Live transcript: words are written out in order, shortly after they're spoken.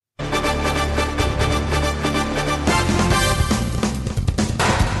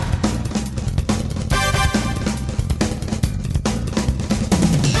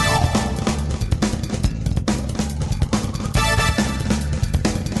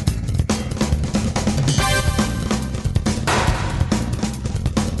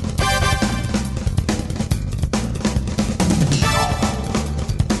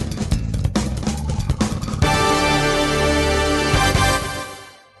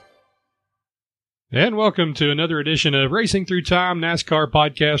And welcome to another edition of Racing Through Time NASCAR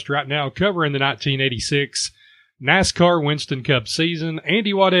podcast, right now covering the 1986 NASCAR Winston Cup season.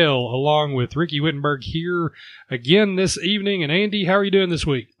 Andy Waddell along with Ricky Wittenberg here again this evening. And Andy, how are you doing this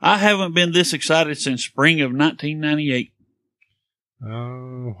week? I haven't been this excited since spring of 1998.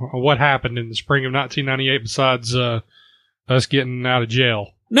 What happened in the spring of 1998 besides us getting out of jail?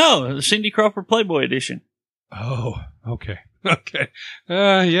 No, the Cindy Crawford Playboy edition. Oh, okay. Okay.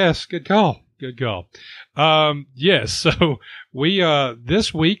 Yes, good call. Good call. Yes, so we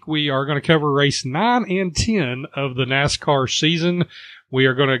this week we are going to cover race 9 and 10 of the NASCAR season. We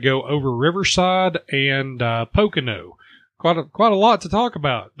are going to go over Riverside and Pocono. Quite a lot to talk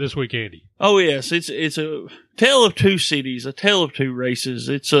about this week, Andy. Oh yes, it's a tale of two cities, a tale of two races.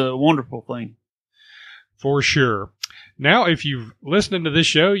 It's a wonderful thing. For sure. Now, if you've listened to this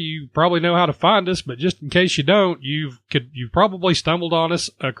show, you probably know how to find us, but just in case you don't, you've probably stumbled on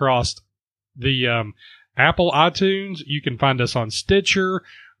us across the Apple iTunes. You can find us on Stitcher.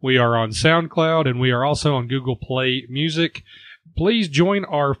 We are on SoundCloud, and we are also on Google Play Music. Please join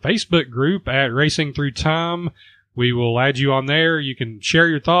our Facebook group at Racing Through Time. We will add you on there. You can share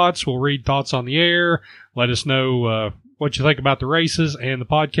your thoughts. We'll read thoughts on the air. Let us know what you think about the races and the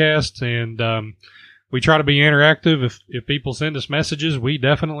podcast. And we try to be interactive. If people send us messages, we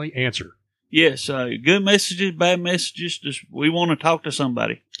definitely answer. Yes, good messages, bad messages. Just we want to talk to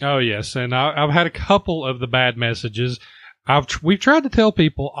somebody. Oh yes, and I've had a couple of the bad messages. We've tried to tell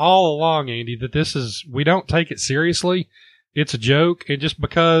people all along, Andy, that we don't take it seriously. It's a joke, and just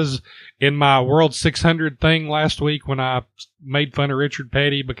because in my World 600 thing last week when I made fun of Richard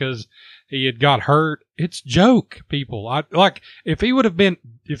Petty because he had got hurt, it's joke, people. If he would have been,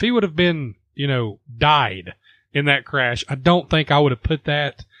 died in that crash, I don't think I would have put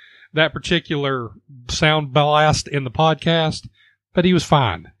that particular sound blast in the podcast, but he was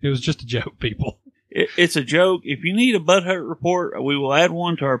fine. It was just a joke, people. It's a joke. If you need a butthurt report, we will add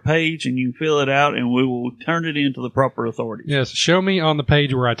one to our page, and you can fill it out, and we will turn it into the proper authorities. Yes, show me on the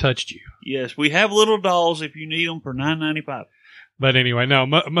page where I touched you. Yes, we have little dolls if you need them for $9.95. But anyway, no,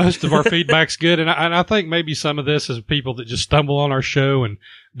 most of our feedback's good, and I think maybe some of this is people that just stumble on our show and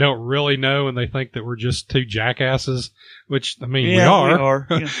don't really know, and they think that we're just two jackasses, which, I mean, we are.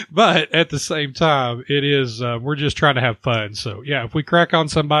 Yeah. But at the same time, it is, we're just trying to have fun. So, yeah, if we crack on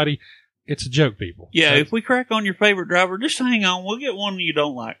somebody, it's a joke, people. Yeah, if we crack on your favorite driver, just hang on. We'll get one you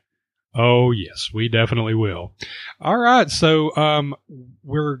don't like. Oh, yes, we definitely will. All right, so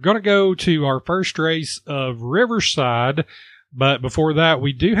we're going to go to our first race of Riverside. But before that,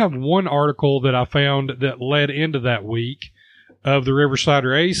 we do have one article that I found that led into that week of the Riverside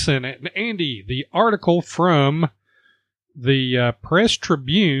race. And Andy, the article from the Press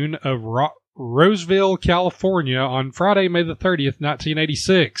Tribune of Roseville, California on Friday, May the 30th,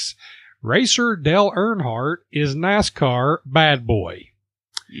 1986. Racer Dale Earnhardt is NASCAR bad boy.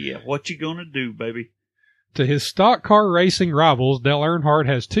 Yeah, what you gonna do, baby? To his stock car racing rivals, Dale Earnhardt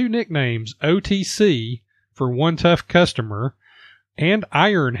has two nicknames, OTC for one tough customer, and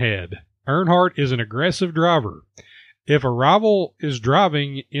Ironhead. Earnhardt is an aggressive driver. If a rival is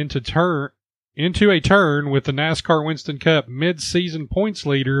driving into a turn with the NASCAR Winston Cup mid-season points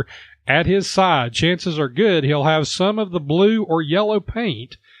leader at his side, chances are good he'll have some of the blue or yellow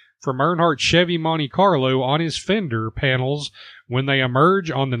paint from Earnhardt's Chevy Monte Carlo on his fender panels when they emerge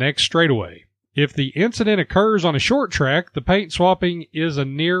on the next straightaway. If the incident occurs on a short track, the paint swapping is a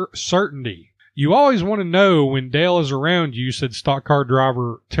near certainty. You always want to know when Dale is around you, said stock car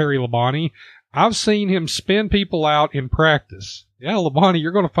driver Terry Labonte. I've seen him spin people out in practice. Yeah, Labonte,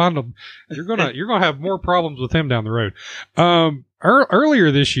 you're going to find him. You're going to have more problems with him down the road.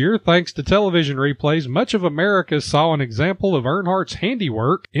 Earlier this year, thanks to television replays, much of America saw an example of Earnhardt's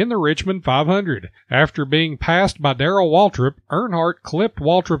handiwork in the Richmond 500. After being passed by Darrell Waltrip, Earnhardt clipped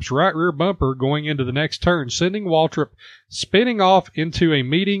Waltrip's right rear bumper going into the next turn, sending Waltrip spinning off into a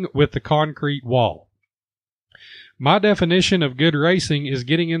meeting with the concrete wall. My definition of good racing is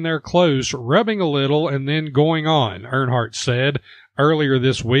getting in there close, rubbing a little, and then going on, Earnhardt said earlier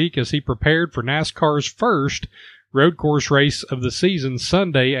this week as he prepared for NASCAR's first road course race of the season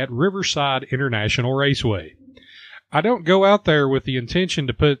Sunday at Riverside International Raceway. I don't go out there with the intention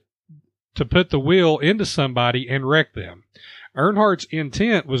to put the wheel into somebody and wreck them. Earnhardt's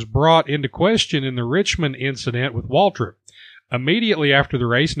intent was brought into question in the Richmond incident with Waltrip. Immediately after the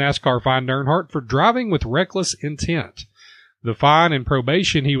race, NASCAR fined Earnhardt for driving with reckless intent. The fine and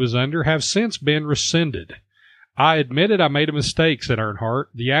probation he was under have since been rescinded. I admitted I made a mistake, said Earnhardt.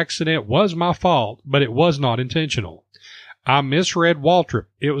 The accident was my fault, but it was not intentional. I misread Waltrip.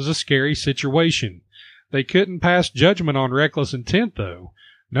 It was a scary situation. They couldn't pass judgment on reckless intent, though.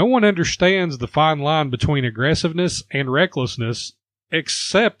 No one understands the fine line between aggressiveness and recklessness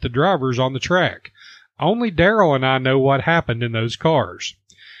except the drivers on the track. Only Darrell and I know what happened in those cars.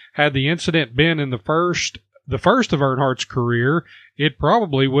 Had the incident been in the first of Earnhardt's career, it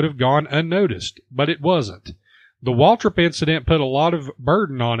probably would have gone unnoticed, but it wasn't. The Waltrip incident put a lot of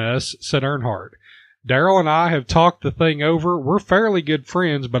burden on us, said Earnhardt. Darrell and I have talked the thing over. We're fairly good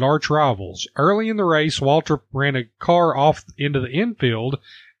friends, but arch rivals. Early in the race, Waltrip ran a car off into the infield,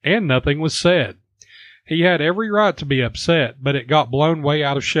 and nothing was said. He had every right to be upset, but it got blown way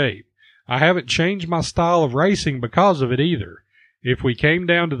out of shape. I haven't changed my style of racing because of it either. If we came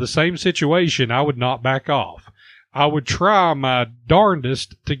down to the same situation, I would not back off. I would try my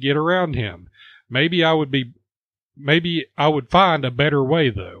darndest to get around him. Maybe I would find a better way,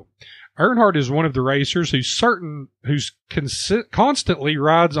 though. Earnhardt is one of the racers who's constantly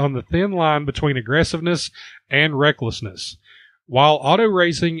rides on the thin line between aggressiveness and recklessness. While auto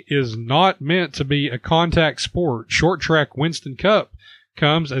racing is not meant to be a contact sport, short track Winston Cup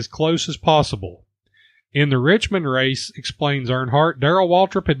comes as close as possible. In the Richmond race, explains Earnhardt, Darrell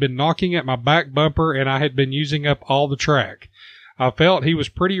Waltrip had been knocking at my back bumper and I had been using up all the track. I felt he was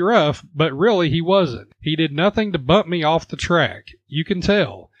pretty rough, but really he wasn't. He did nothing to bump me off the track. You can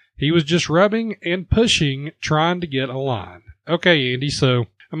tell. He was just rubbing and pushing, trying to get a line. Okay, Andy, so,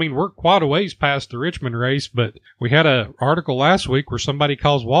 we're quite a ways past the Richmond race, but we had an article last week where somebody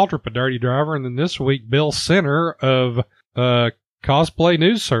calls Waltrip a dirty driver, and then this week Bill Center of Cosplay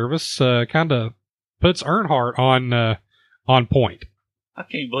News Service kind of puts Earnhardt on point. I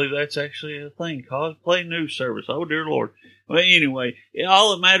can't believe that's actually a thing. Cosplay News Service. Oh, dear Lord. Well, anyway,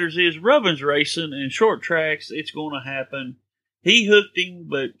 all that matters is Rubbin's racing and short tracks. It's going to happen. He hooked him,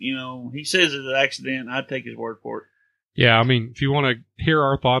 but, he says it's an accident. I'd take his word for it. Yeah, if you want to hear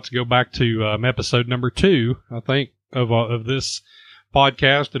our thoughts, go back to episode number 2, I think, of this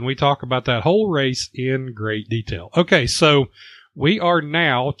podcast, and we talk about that whole race in great detail. Okay, so we are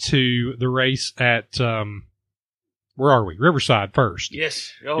now to the race at, where are we? Riverside first.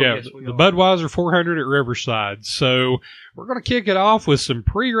 Yes. Yes, the Budweiser 400 at Riverside. So we're going to kick it off with some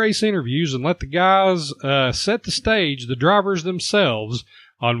pre-race interviews and let the guys set the stage, the drivers themselves,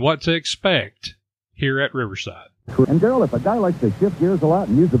 on what to expect here at Riverside. And Darrell, if a guy likes to shift gears a lot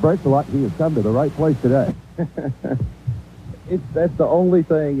and use the brakes a lot, he has come to the right place today. That's the only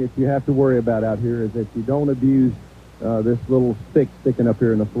thing that you have to worry about out here is that you don't abuse this little stick sticking up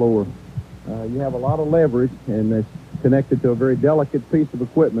here in the floor. You have a lot of leverage, and it's connected to a very delicate piece of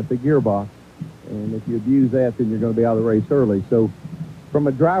equipment, the gearbox. And if you abuse that, then you're going to be out of the race early. So from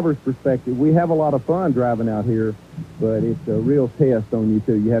a driver's perspective, we have a lot of fun driving out here, but it's a real test on you,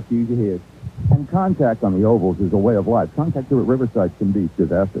 too. You have to use your head. And contact on the ovals is a way of life. Contact here at Riverside can be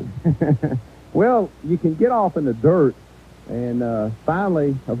disastrous. Well, you can get off in the dirt and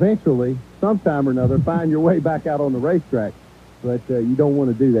finally, eventually, sometime or another, find your way back out on the racetrack. But you don't want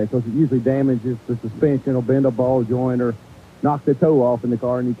to do that because it usually damages the suspension or bend a ball joint or knock the toe off in the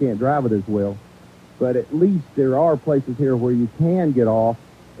car and you can't drive it as well. But at least there are places here where you can get off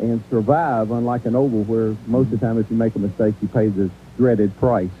and survive, unlike an oval where most of the time if you make a mistake, you pay the dreaded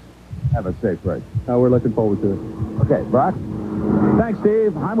price. Have a safe race. We're looking forward to it. Okay, Brock? Thanks,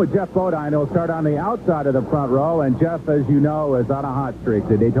 Steve. I'm with Jeff Bodine. He'll start on the outside of the front row. And Jeff, as you know, is on a hot streak.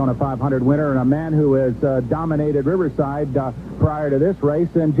 The Daytona 500 winner and a man who has dominated Riverside prior to this race.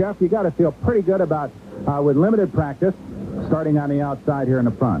 And, Jeff, you got to feel pretty good about, with limited practice, starting on the outside here in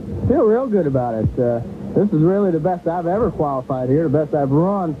the front. Feel real good about it. This is really the best I've ever qualified here, the best I've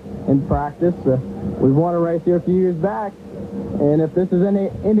run in practice. We've won a race here a few years back. And if this is any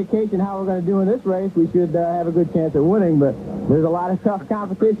indication how we're going to do in this race, we should have a good chance at winning. But there's a lot of tough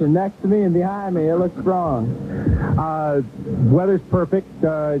competition next to me and behind me. It looks strong. Weather's perfect.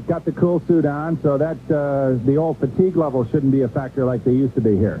 Got the cool suit on, so that the old fatigue level shouldn't be a factor like they used to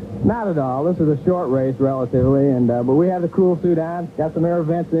be here. Not at all. This is a short race relatively, and but we have the cool suit on. Got some air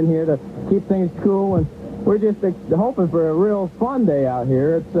vents in here to keep things cool, and we're just hoping for a real fun day out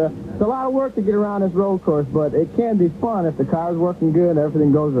here. It's a lot of work to get around this road course, but it can be fun if the car's working good and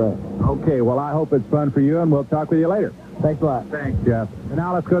everything goes right. Okay, well, I hope it's fun for you, and we'll talk with you later. Thanks a lot. Thanks, Jeff. And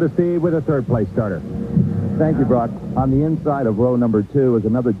now let's go to Steve with a third-place starter. Thank you, Brock. On the inside of row number 2 is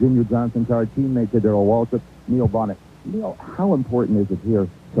another Junior Johnson car, teammate to Darrell Waltrip, Neil Bonnet. Neil, how important is it here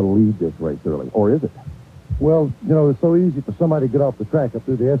to lead this race early, or is it? Well, it's so easy for somebody to get off the track up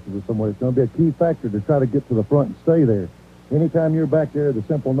through the S's or somewhere. It's going to be a key factor to try to get to the front and stay there. Anytime you're back there, the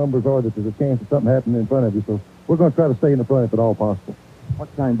simple numbers are that there's a chance of something happening in front of you. So we're going to try to stay in the front if at all possible. What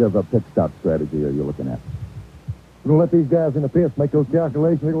kind of a pit stop strategy are you looking at? We're going to let these guys in the pits make those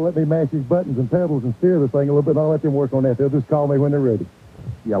calculations. They're going to let me mash these buttons and pedals and steer the thing a little bit, and I'll let them work on that. They'll just call me when they're ready.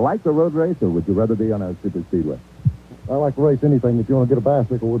 You like the road race, or would you rather be on a super speedway? I like to race anything. If you want to get a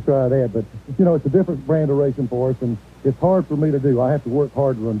bicycle, we'll try that. But, it's a different brand of racing for us, and it's hard for me to do. I have to work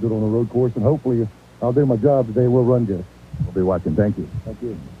hard to run good on a road course, and hopefully I'll do my job today. We'll run good. We'll be watching. Thank you. Thank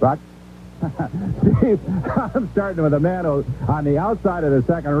you. Brock? Steve, I'm starting with a man who, on the outside of the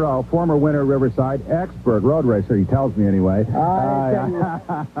second row, former winner Riverside, expert road racer, he tells me anyway.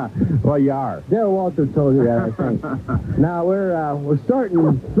 Well, you are. Darrell Walter told you that, I think. Now, we're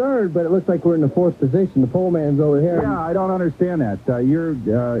starting third, but it looks like we're in the fourth position. The pole man's over here. Yeah, I don't understand that.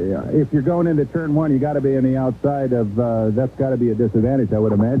 If you're going into turn one, you got to be on the outside of, that's got to be a disadvantage, I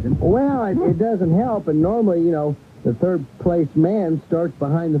would imagine. Well, it doesn't help, and normally, the third place man starts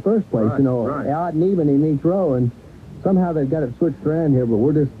behind the first place, Right. odd and even in each row, and somehow they've got it switched around here, but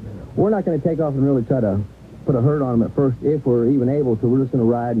we're not going to take off and really try to put a hurt on them at first, if we're even able to. We're just going to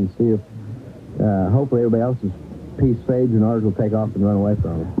ride and see if, hopefully everybody else's piece fades and ours will take off and run away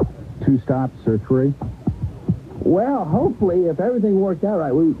from them. 2 stops or 3? Well, hopefully, if everything worked out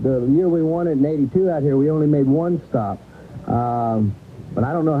right, the year we won it in 82 out here, we only made 1 stop. But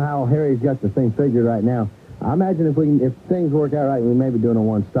I don't know how Harry's got the thing figured right now. I imagine if things work out right, we may be doing a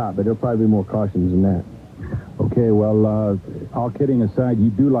 1 stop, but there'll probably be more cautions than that. Okay, well, all kidding aside,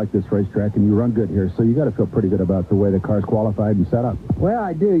 you do like this racetrack, and you run good here, so you got to feel pretty good about the way the car's qualified and set up. Well,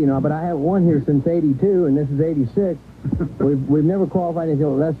 I do, but I haven't won here since 82, and this is 86. We've never qualified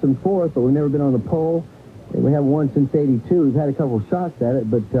anything less than 4th, but we've never been on the pole. And we haven't won since 82. We've had a couple of shots at it,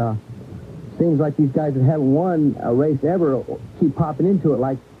 but seems like these guys that haven't won a race ever keep popping into it.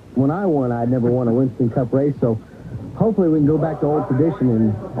 Like when I won, I'd never won a Winston Cup race, so hopefully we can go back to old tradition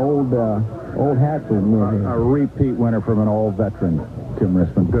and old hats. A repeat winner from an old veteran, Tim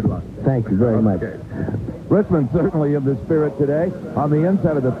Richmond. Good luck. Thank you very much. Richmond certainly of the spirit today. On the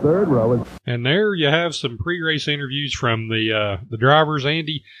inside of the third row is... And there you have some pre-race interviews from the drivers.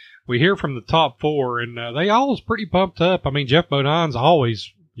 Andy, we hear from the top 4, and they all was pretty pumped up. I mean, Jeff Bodine's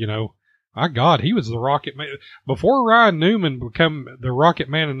always, my God, he was the Rocket Man. Before Ryan Newman became the Rocket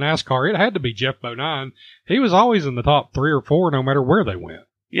Man in NASCAR, it had to be Jeff Bodine. He was always in the top 3 or 4 no matter where they went.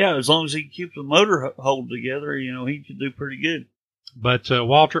 Yeah, as long as he keeps the motor hold together, he could do pretty good. But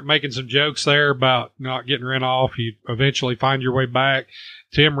Waltrip making some jokes there about not getting run off. You eventually find your way back.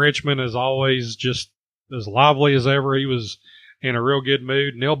 Tim Richmond is always just as lively as ever. He was in a real good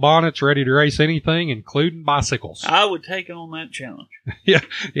mood. Neil Bonnet's ready to race anything, including bicycles. I would take on that challenge. Yeah.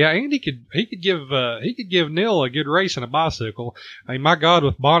 Andy could give Neil a good race in a bicycle. I mean, my God,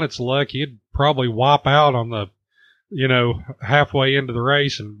 with Bonnet's luck, he'd probably wop out on the, halfway into the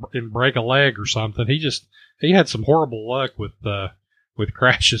race and break a leg or something. He had some horrible luck with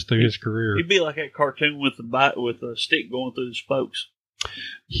crashes through his career. He'd be like that cartoon with a stick going through the spokes.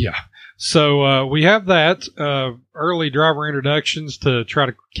 Yeah. So we have that early driver introductions to try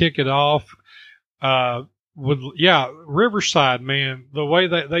to kick it off. Riverside, man, the way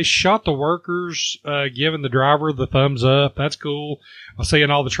that they shot the workers, giving the driver the thumbs up, that's cool. I'm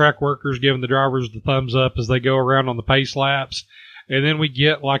seeing all the track workers giving the drivers the thumbs up as they go around on the pace laps. And then we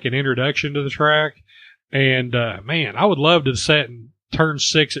get like an introduction to the track. And, man, I would love to sit in turn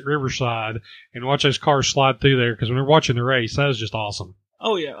 6 at Riverside and watch those cars slide through there, because when we're watching the race, that was just awesome.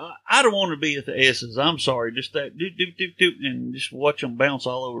 Oh, yeah. I don't want to be at the S's. I'm sorry. Just that doop, doop, doop, doop, and just watch them bounce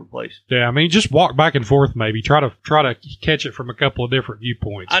all over the place. Yeah, I mean, just walk back and forth maybe. Try to catch it from a couple of different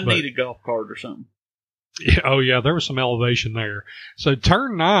viewpoints. I need a golf cart or something. Yeah, oh, yeah, there was some elevation there. So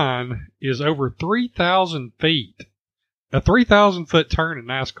turn 9 is over 3,000 feet. A 3,000-foot turn in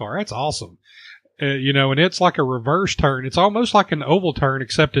NASCAR. That's awesome. And it's like a reverse turn. It's almost like an oval turn,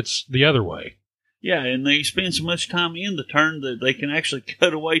 except it's the other way. Yeah, and they spend so much time in the turn that they can actually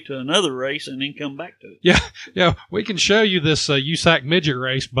cut away to another race and then come back to it. Yeah, we can show you this USAC midget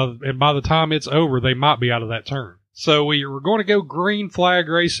race, and by the time it's over, they might be out of that turn. So we were going to go green flag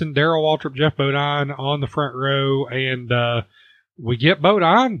racing, Darrell Waltrip, Jeff Bodine on the front row, and we get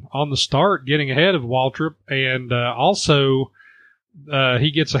Bodine on the start, getting ahead of Waltrip, and also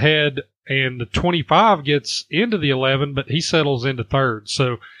he gets ahead, and the 25 gets into the 11, but he settles into third.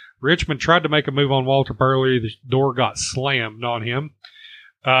 So Richmond tried to make a move on Waltrip earlier. The door got slammed on him.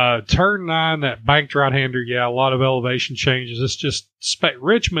 Turn 9, that banked right-hander, a lot of elevation changes. It's just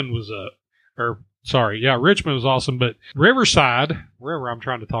Richmond was Richmond was awesome, but Riverside, wherever I'm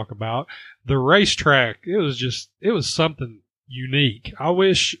trying to talk about, the racetrack, it was something unique.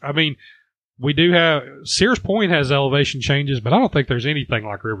 We do have, Sears Point has elevation changes, but I don't think there's anything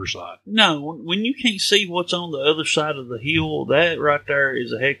like Riverside. No, when you can't see what's on the other side of the hill, that right there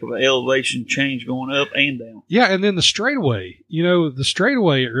is a heck of an elevation change going up and down. Yeah, and then the straightaway, the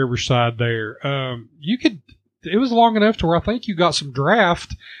straightaway at Riverside there, you could it was long enough to where I think you got some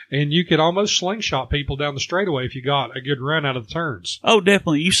draft, and you could almost slingshot people down the straightaway if you got a good run out of the turns. Oh,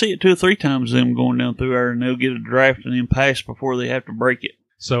 definitely. You see it 2 or 3 times them going down through there, and they'll get a draft and then pass before they have to break it.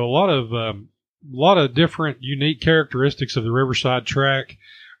 So a lot of different unique characteristics of the Riverside track.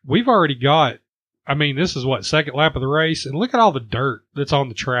 We've already got, I mean, this is what, second lap of the race, and look at all the dirt that's on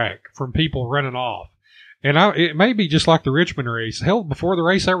the track from people running off. And it may be just like the Richmond race. Hell, before the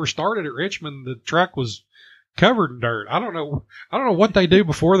race ever started at Richmond, the track was covered in dirt. I don't know what they do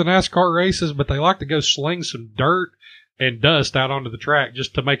before the NASCAR races, but they like to go sling some dirt and dust out onto the track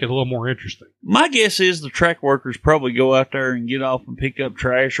just to make it a little more interesting. My guess is the track workers probably go out there and get off and pick up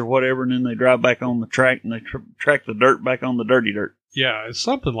trash or whatever, and then they drive back on the track and they track the dirt back on the dirty dirt. Yeah, it's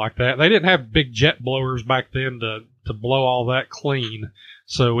something like that. They didn't have big jet blowers back then to blow all that clean.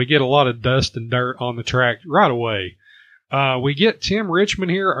 So we get a lot of dust and dirt on the track right away. We get Tim Richmond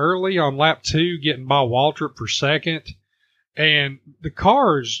here early on lap 2, getting by Waltrip for second. And the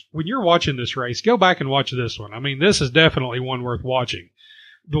cars, when you're watching this race, go back and watch this one. I mean, this is definitely one worth watching.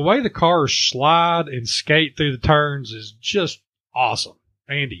 The way the cars slide and skate through the turns is just awesome.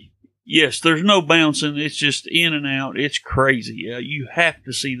 Andy. Yes, there's no bouncing. It's just in and out. It's crazy. You have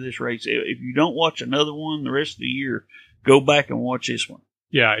to see this race. If you don't watch another one the rest of the year, go back and watch this one.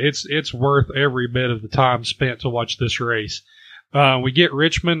 Yeah, it's worth every bit of the time spent to watch this race. We get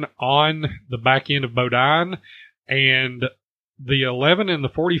Richmond on the back end of Bodine, and the 11 and the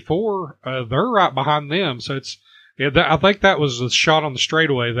 44, they're right behind them. So I think that was a shot on the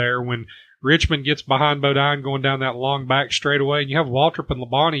straightaway there when Richmond gets behind Bodine going down that long back straightaway, and you have Waltrip and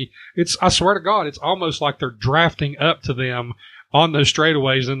Labonte. I swear to God, it's almost like they're drafting up to them on those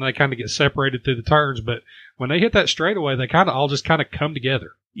straightaways, and they kind of get separated through the turns. But when they hit that straightaway, they kind of all just kind of come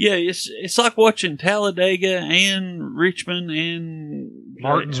together. Yeah, it's like watching Talladega and Richmond and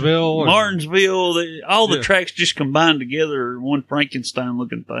Martinsville. All the tracks just combined together in one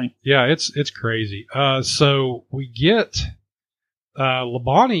Frankenstein-looking thing. Yeah, it's crazy. So we get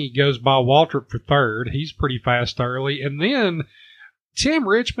Labonte goes by Waltrip for third. He's pretty fast early, and then Tim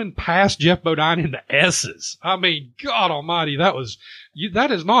Richmond passed Jeff Bodine in the S's. I mean, God Almighty, that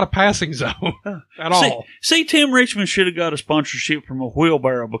is not a passing zone at all. See, Tim Richmond should have got a sponsorship from a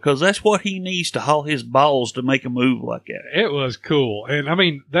wheelbarrow because that's what he needs to haul his balls to make a move like that. It was cool, and I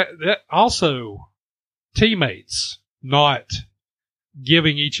mean that also teammates not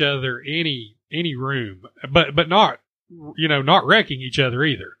giving each other any room, but not not wrecking each other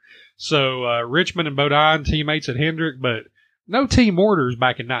either. So Richmond and Bodine teammates at Hendrick, but no team orders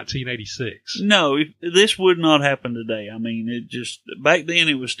back in 1986. No, this would not happen today. I mean, back then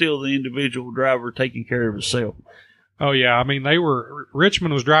it was still the individual driver taking care of himself. Oh, yeah. I mean,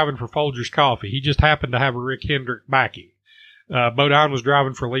 Richmond was driving for Folgers Coffee. He just happened to have a Rick Hendrick backing. Bodine was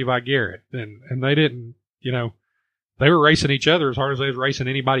driving for Levi Garrett. And they didn't, they were racing each other as hard as they was racing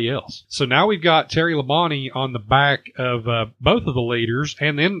anybody else. So now we've got Terry Labonte on the back of both of the leaders,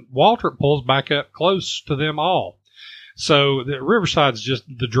 and then Waltrip pulls back up close to them all. So the Riverside's just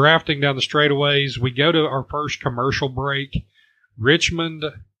the drafting down the straightaways. We go to our first commercial break. Richmond,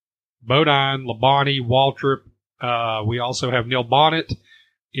 Bodine, Labonte, Waltrip. We also have Neil Bonnet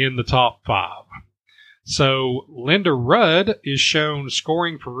in the top 5. So Linda Rudd is shown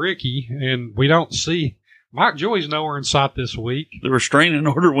scoring for Ricky, and we don't see Mike Joy's nowhere in sight this week. The restraining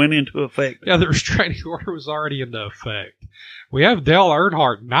order went into effect. Yeah, the restraining order was already into effect. We have Dale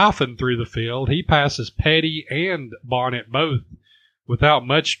Earnhardt knifing through the field. He passes Petty and Bonnet both without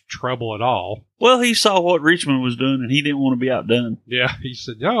much trouble at all. Well, he saw what Richmond was doing, and he didn't want to be outdone. Yeah, he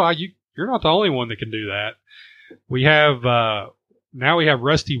said, no, you're not the only one that can do that. We have now we have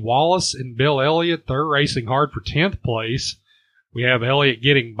Rusty Wallace and Bill Elliott. They're racing hard for 10th place. We have Elliott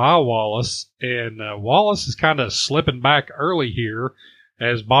getting by Wallace, and Wallace is kind of slipping back early here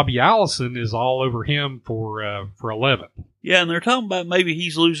as Bobby Allison is all over him for 11th. Yeah, and they're talking about maybe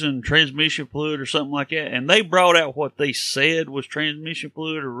he's losing transmission fluid or something like that, and they brought out what they said was transmission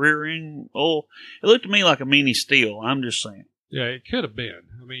fluid or rear end oil. It looked to me like a mini steel. I'm just saying. Yeah, it could have been.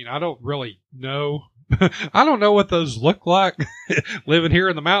 I mean, I don't really know. I don't know what those look like. Living here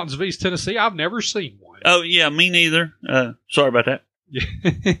in the mountains of East Tennessee, I've never seen one. Oh, yeah, me neither. Sorry about that.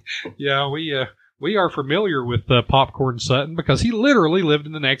 Yeah, we are familiar with Popcorn Sutton because he literally lived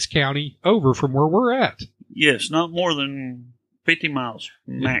in the next county over from where we're at. Yes, not more than 50 miles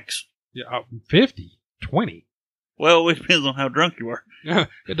max. Yeah, 50, 20. Well, it depends on how drunk you are.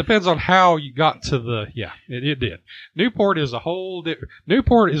 It depends on how you got to the. Yeah, it did. Newport is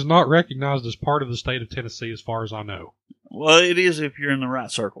Newport is not recognized as part of the state of Tennessee, as far as I know. Well, it is if you're in the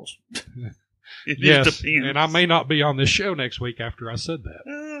right circles. Yes, and I may not be on this show next week after I said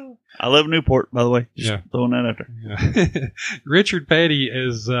that. I love Newport, by the way. Just Yeah. throwing that out there. Yeah. Richard Petty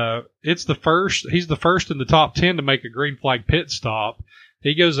is, he's the first in the top 10 to make a green flag pit stop.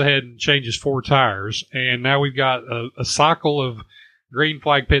 He goes ahead and changes 4 tires, and now we've got a cycle of green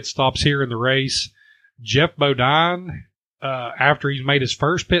flag pit stops here in the race. Jeff Bodine, after he's made his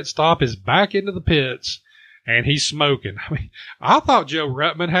first pit stop, is back into the pits, and he's smoking. I mean, I thought Joe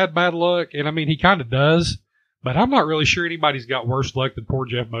Ruttman had bad luck, and I mean, he kind of does, but I'm not really sure anybody's got worse luck than poor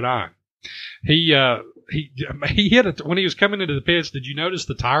Jeff Bodine. He hit it when he was coming into the pits. Did you notice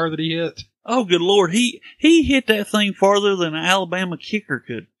the tire that he hit? Oh, good Lord. He hit that thing farther than an Alabama kicker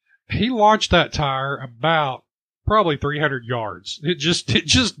could. He launched that tire about probably 300 yards. It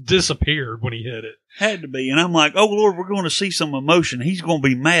just disappeared when he hit it. Had to be. And I'm like, oh, Lord, we're going to see some emotion. He's going to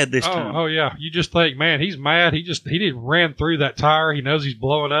be mad this time. Oh, yeah. You just think, man, he's mad. He didn't ran through that tire. He knows he's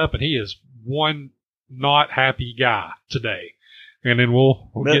blowing up, and he is one not happy guy today. And then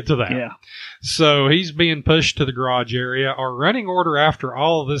we'll get to that. Yeah. So he's being pushed to the garage area. Our running order after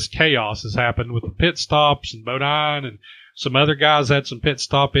all of this chaos has happened with the pit stops and Bodine and some other guys had some pit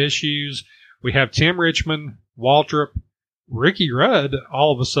stop issues. We have Tim Richmond, Waltrip, Ricky Rudd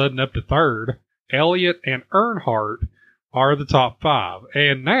all of a sudden up to third. Elliott and Earnhardt are the top 5.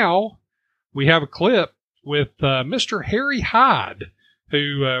 And now we have a clip with Mr. Harry Hyde,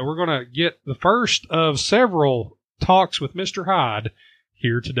 who we're going to get the first of several talks with Mr. Hyde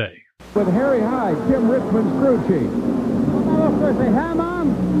here today. With Harry Hyde, Tim Richmond's crew chief. Hello, sir. Say hi,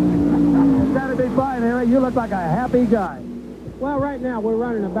 Mom. It's gotta be fine, Harry. You look like a happy guy. Well, right now we're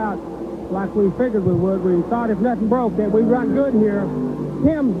running about like we figured we would. We thought if nothing broke that we'd run good here.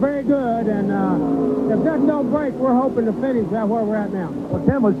 Tim's very good, and if nothing don't break, we're hoping to finish right where we're at now. Well,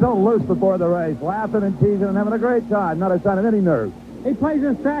 Tim was so loose before the race, laughing and teasing and having a great time. Not a sign of any nerves. He plays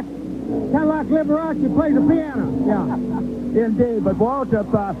this track kind of like Liberace plays the piano. Yeah. Indeed, but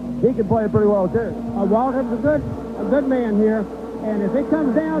Waltrip, he can play it pretty well, too. Waltrip's a good man here, and if it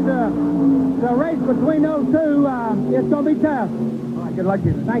comes down to a race between those two, it's going to be tough. All right, good luck to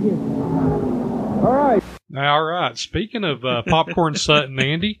you. Thank you. All right. All right. Speaking of Popcorn Sutton,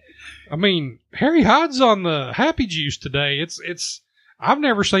 Andy, I mean, Harry Hyde's on the happy juice today. It's I've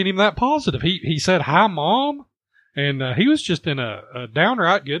never seen him that positive. He said, "Hi, Mom." And he was just in a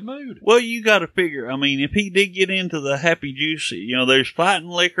downright good mood. Well, you got to figure. I mean, if he did get into the happy juice, there's fighting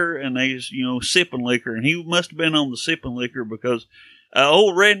liquor and there's, sipping liquor. And he must have been on the sipping liquor because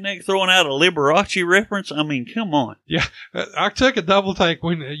old redneck throwing out a Liberace reference. I mean, come on. Yeah, I took a double take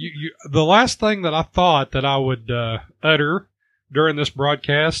when the last thing that I thought that I would utter during this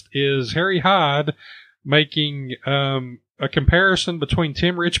broadcast is Harry Hyde making a comparison between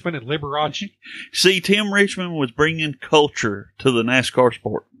Tim Richmond and Liberace. See, Tim Richmond was bringing culture to the NASCAR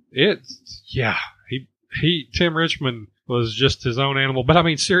sport. Tim Richmond was just his own animal. But I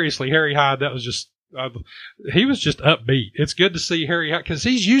mean, seriously, Harry Hyde, that was just, he was just upbeat. It's good to see Harry Hyde because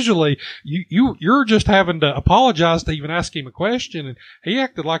he's usually, you're just having to apologize to even ask him a question. And he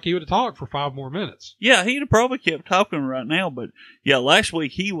acted like he would have talked for 5 more minutes. Yeah, he'd have probably kept talking right now. But yeah, last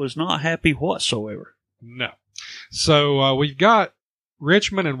week he was not happy whatsoever. No. So we've got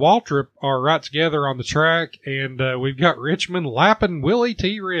Richmond and Waltrip are right together on the track, and we've got Richmond lapping Willie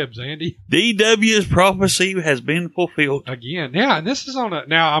T. Ribbs, Andy. DW's prophecy has been fulfilled. Again. Yeah, and this is on a...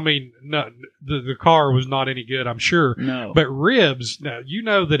 Now, I mean, no, the car was not any good, I'm sure. No. But Ribbs, now, you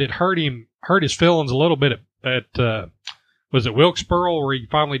know that it hurt his feelings a little bit at was it Wilkesboro, where he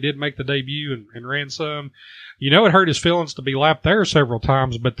finally did make the debut and ran some? It hurt his feelings to be lapped there several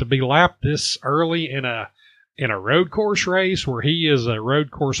times, but to be lapped this early in a road course race where he is a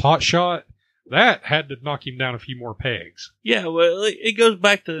road course hotshot, that had to knock him down a few more pegs. Yeah, well, it goes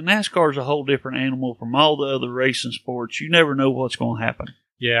back to NASCAR's a whole different animal from all the other racing sports. You never know what's going to happen.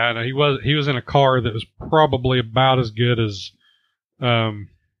 Yeah, I know he was in a car that was probably about as good as a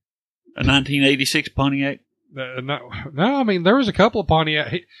 1986 Pontiac. No, I mean there was a couple of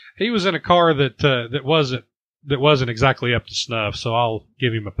Pontiac. He was in a car that wasn't exactly up to snuff, so I'll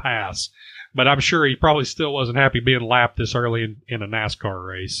give him a pass. But I'm sure he probably still wasn't happy being lapped this early in a NASCAR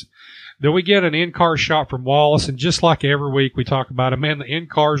race. Then we get an in-car shot from Wallace, and just like every week we talk about him, man, the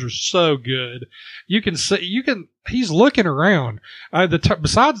in-cars are so good. You can see, he's looking around.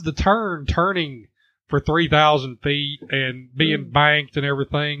 Besides the turning for 3,000 feet and being banked and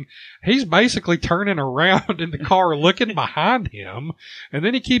everything, he's basically turning around in the car looking behind him, and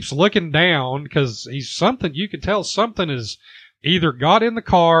then he keeps looking down because you can tell something is either got in the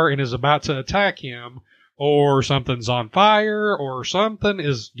car and is about to attack him, or something's on fire, or something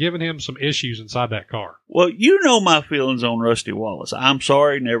is giving him some issues inside that car. Well, you know my feelings on Rusty Wallace. I'm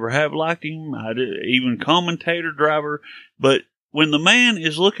sorry, never have liked him. Even commentator, driver. But when the man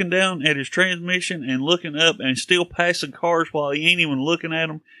is looking down at his transmission and looking up and still passing cars while he ain't even looking at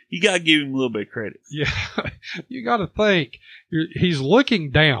them, you got to give him a little bit of credit. Yeah, you got to think. He's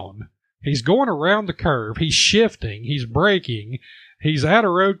looking down. He's going around the curve. He's shifting. He's braking. He's at a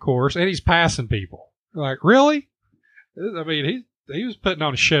road course, and he's passing people. Like, really? I mean, he was putting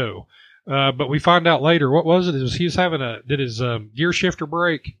on a show. But we find out later, what was it? He was having did his gear shifter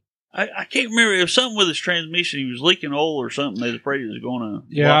break? I can't remember. It was something with his transmission. He was leaking oil or something. They was afraid it was going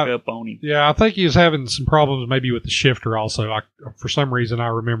to lock up on him. Yeah, I think he was having some problems maybe with the shifter also. For some reason, I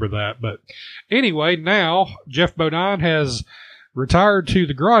remember that. But anyway, now Jeff Bodine has retired to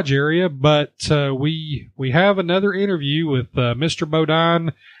the garage area, but we have another interview with Mr.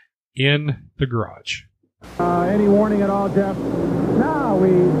 Bodine in the garage. Any warning at all, Jeff? No, we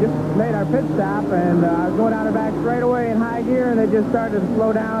just made our pit stop, and I was going down the back straightaway in high gear, and it just started to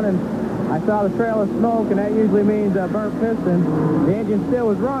slow down, and I saw the trail of smoke, and that usually means a burnt piston. The engine still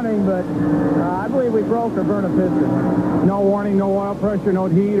was running, but I believe we broke or burnt a piston. No warning, no oil pressure, no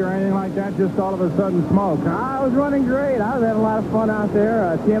heat or anything like that, just all of a sudden smoke, huh? I was running great. I was having a lot of fun out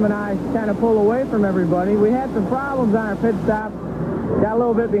there. Tim and I kind of pulled away from everybody. We had some problems on our pit stop. Got a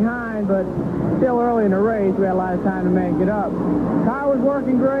little bit behind, but still early in the race. We had a lot of time to make it up. Car was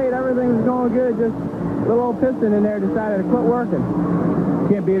working great. Everything was going good. Just a little old piston in there decided to quit working.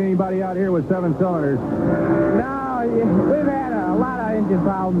 Can't beat anybody out here with 7 cylinders. No, we've had a lot of engine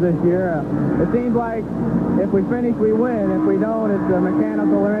problems this year. It seems like if we finish, we win. If we don't, it's a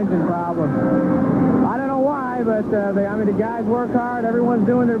mechanical or engine problem. I don't know why, but the guys work hard. Everyone's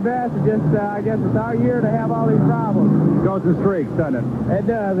doing their best. It's just, I guess it's our year to have all these problems. Goes in streaks, doesn't it? It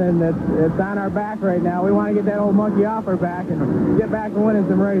does, and it's on our back right now. We want to get that old monkey off our back and get back to winning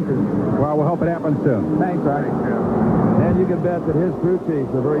some races. Well, we'll hope it happens soon. Thanks, Rocky. And you can bet that his crew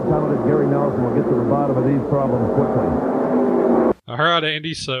chief, the very talented Gary Nelson, will get to the bottom of these problems quickly. All right,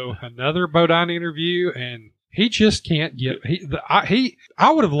 Andy. So another Bodine interview, and he just can't get.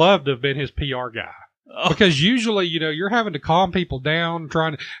 I would have loved to have been his PR guy. Because usually, you're having to calm people down,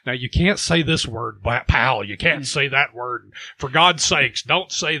 now you can't say this word, pal, you can't say that word. For God's sakes,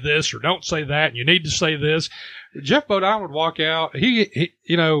 don't say this or don't say that, and you need to say this. Jeff Bodine would walk out, he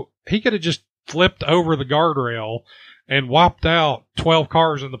could have just flipped over the guardrail and wiped out 12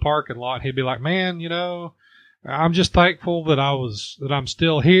 cars in the parking lot. He'd be like, man, I'm just thankful that I'm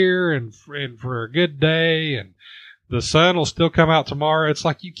still here and for a good day, and the sun will still come out tomorrow. It's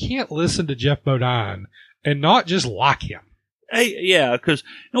like you can't listen to Jeff Bodine and not just like him. Hey, yeah, because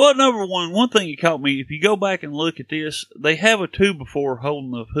number one thing that caught me, if you go back and look at this, they have a 2x4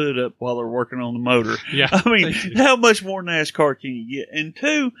 holding the hood up while they're working on the motor. Yeah, I mean, how much more NASCAR can you get? And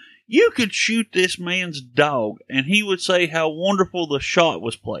 2, you could shoot this man's dog, and he would say how wonderful the shot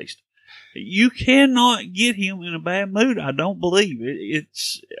was placed. You cannot get him in a bad mood. I don't believe it.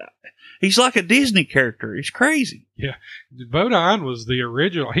 He's like a Disney character. He's crazy. Yeah. Bodine was the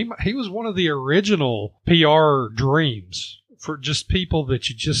original. He was one of the original PR dreams for just people that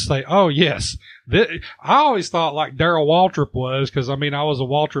you just say, oh, yes. I always thought like Darrell Waltrip was, because, I was a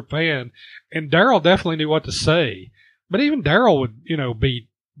Waltrip fan, and Darrell definitely knew what to say. But even Darrell would, be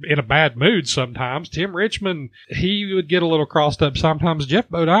in a bad mood sometimes. Tim Richmond, he would get a little crossed up sometimes. Jeff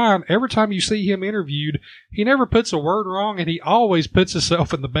Bodine, every time you see him interviewed, he never puts a word wrong, and he always puts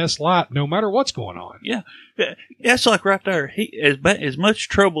himself in the best light no matter what's going on. Yeah. That's like right there. As much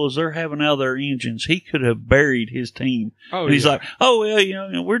trouble as they're having out of their engines, he could have buried his team. Oh, and he's yeah. like, oh,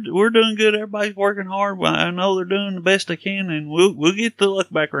 well, we're doing good. Everybody's working hard. Well, I know they're doing the best they can, and we'll get the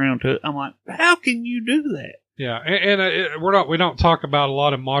luck back around to it. I'm like, how can you do that? Yeah, and we don't talk about a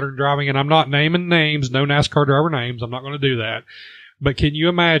lot of modern driving, and I'm not naming names, no NASCAR driver names. I'm not going to do that. But can you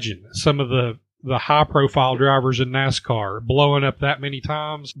imagine some of the high-profile drivers in NASCAR blowing up that many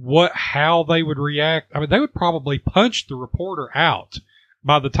times? How they would react? They would probably punch the reporter out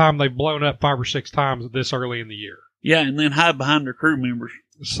by the time they've blown up 5 or 6 times this early in the year. Yeah, and then hide behind their crew members.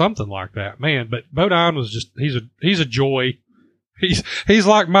 Something like that, man. But Bodine was he's a joy. He's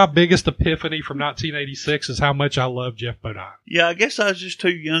like my biggest epiphany from 1986 is how much I love Jeff Bodine. Yeah, I guess I was just too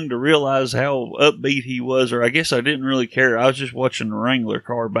young to realize how upbeat he was, or I guess I didn't really care. I was just watching the Wrangler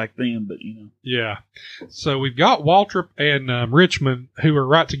car back then, but Yeah. So we've got Waltrip and Richmond who are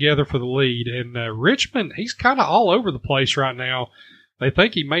right together for the lead, and Richmond, he's kind of all over the place right now. They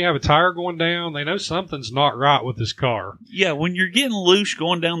think he may have a tire going down. They know something's not right with his car. Yeah, when you're getting loose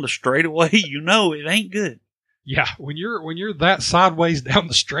going down the straightaway, it ain't good. Yeah, when you're that sideways down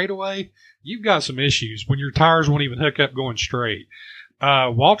the straightaway, you've got some issues when your tires won't even hook up going straight.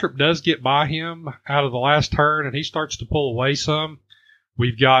 Waltrip does get by him out of the last turn, and he starts to pull away some.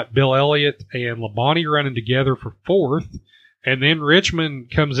 We've got Bill Elliott and Labonte running together for 4th, And then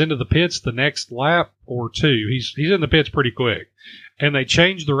Richmond comes into the pits the next lap or two. He's in the pits pretty quick. And they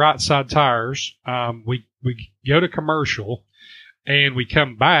change the right side tires. We go to commercial, and we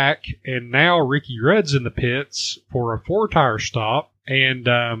come back, and now Ricky Rudd's in the pits for a 4-tire stop. And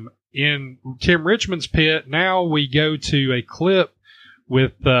in Tim Richmond's pit, now we go to a clip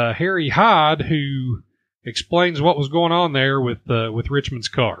with Harry Hyde, who explains what was going on there with Richmond's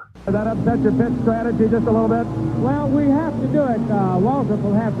car. That upset your pit strategy just a little bit? Well, we have to do it. Waltrip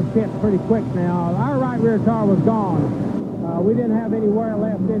will have to pit pretty quick now. Our right rear tire was gone. We didn't have any wear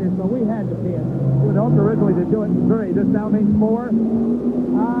left in it, so we had to pit. You had hoped originally to do it in 3. This now means 4?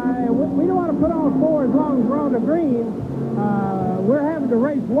 We don't want to put on 4 as long as we're on the green. We're having to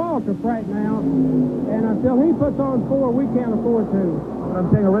race Waltrip right now, and until he puts on 4, we can't afford to. But I'm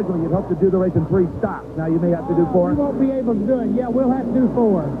saying originally you'd hoped to do the race in 3 stops. Now you may have to do 4. We won't be able to do it. Yeah, we'll have to do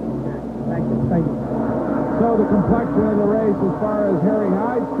 4. Thank you. Thank you. So the complexion of the race as far as Harry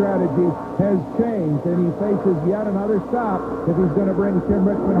Hyde's strategy has changed, and he faces yet another stop if he's going to bring Tim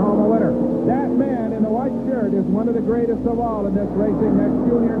Richmond home a winner. That man in the white shirt is one of the greatest of all in this racing. That's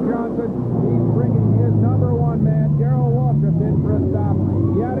Junior Johnson. He's bringing his number 1 man, Darrell Waltrip, in for a stop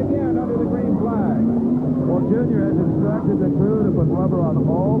yet again under the green flag. Well, Junior has instructed the crew to put rubber on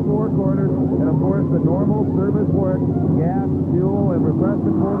all 4 corners, and of course the normal service work, gas, fuel, and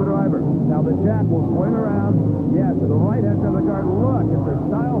refreshment for the driver. Now the jack will swing around, yes, to the right-hand side of the car. Look at the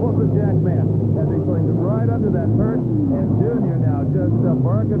style of the jackman as he swings right under that perch, and Junior now just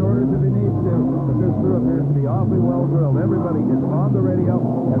barking orders if he needs to. But this crew appears to be awfully well drilled. Everybody is on the radio,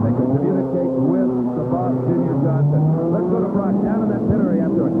 and they can communicate with the boss, Junior Johnson. Let's go to Brock down in that pit area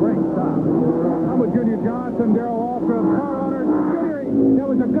after a great stop. I'm with Junior Johnson, Darrell Waltrip, car owner. Junior, that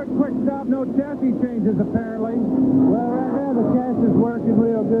was a good quick stop. No chassis changes apparently. Well, right now the chassis is working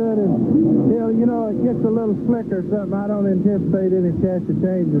real good, and still, you know, it gets a little slick or something. I don't anticipate any chassis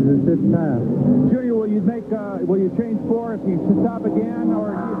changes at this time. Junior, will you change 4 if you stop again,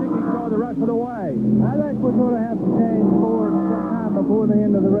 or do you think you can go the rest of the way? I think we're going to have to change 4 sometime before the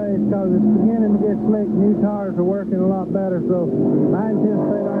end of the race because it's beginning to get slick. New tires are working a lot better, so I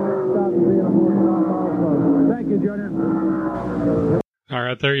anticipate our next stop will be in a 4 stop also. Thank you, Junior. All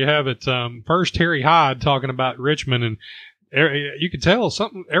right, there you have it. First, Harry Hyde talking about Richmond, and you could tell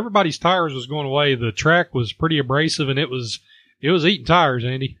everybody's tires was going away. The track was pretty abrasive, and it was eating tires,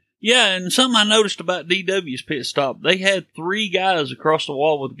 Andy. Yeah, and something I noticed about DW's pit stop, they had 3 guys across the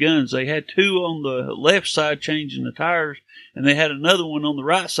wall with guns. They had 2 on the left side changing the tires, and they had another one on the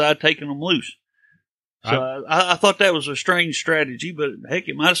right side taking them loose. So I thought that was a strange strategy, but heck,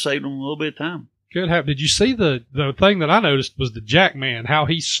 it might have saved them a little bit of time. Could have. Did you see the thing that I noticed was the jack man, how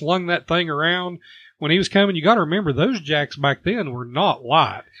he slung that thing around when he was coming? You got to remember those jacks back then were not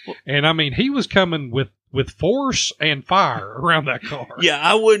light. And I mean, he was coming with force and fire around that car. Yeah,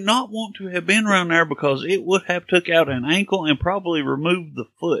 I would not want to have been around there because it would have took out an ankle and probably removed the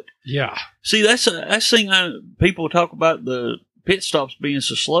foot. Yeah. See, that's thing people talk about the pit stops being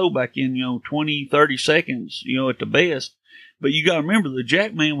so slow back in, 20, 30 seconds, at the best. But you got to remember, the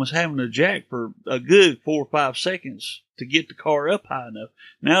jack man was having to jack for a good 4 or 5 seconds to get the car up high enough.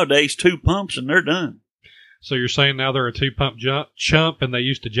 Nowadays, 2 pumps and they're done. So you're saying now they're a 2-pump chump and they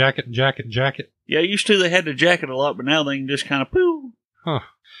used to jack it and jack it and jack it? Yeah, used to they had to jack it a lot, but now they can just kind of poo. Huh.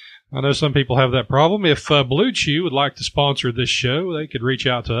 I know some people have that problem. If Blue Chew would like to sponsor this show, they could reach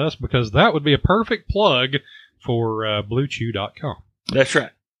out to us because that would be a perfect plug for BlueChew.com. That's right.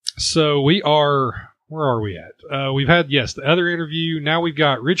 So we are... Where are we at? We've had, the other interview. Now we've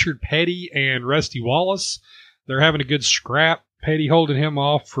got Richard Petty and Rusty Wallace. They're having a good scrap. Petty holding him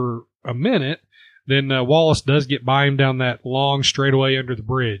off for a minute. Then Wallace does get by him down that long straightaway under the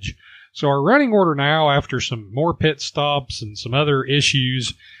bridge. So our running order now, after some more pit stops and some other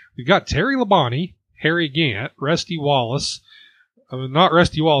issues, we've got Terry Labonte, Harry Gant, Rusty Wallace. Not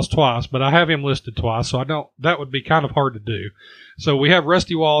Rusty Wallace twice, but I have him listed twice, so that would be kind of hard to do. So we have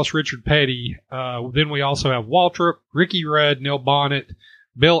Rusty Wallace, Richard Petty. Then we also have Waltrip, Ricky Rudd, Neil Bonnet,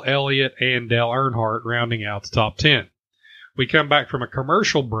 Bill Elliott, and Dale Earnhardt rounding out the top 10. We come back from a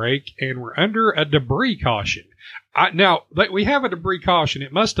commercial break, and we're under a debris caution. Now, we have a debris caution.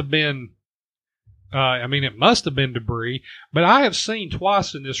 It must have been debris, but I have seen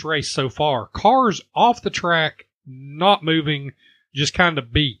twice in this race so far, cars off the track, not moving, just kind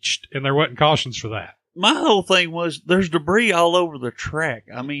of beached, and there wasn't cautions for that. My whole thing was there's debris all over the track.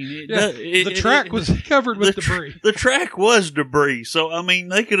 I mean, the track was covered with debris. The track was debris, so I mean,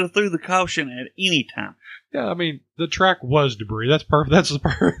 they could have threw the caution at any time. Yeah, I mean, the track was debris. That's perfect. That's the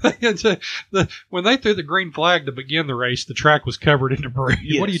perfect thing. When they threw the green flag to begin the race, the track was covered in debris.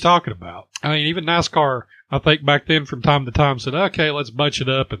 Yes. What are you talking about? I mean, even NASCAR, I think back then from time to time said, okay, let's bunch it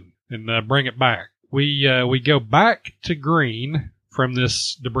up and bring it back. We go back to green from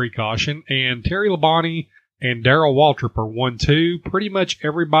this debris caution, and Terry Labonte and Darrell Waltrip are 1-2. Pretty much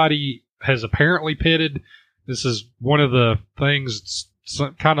everybody has apparently pitted. This is one of the things, it's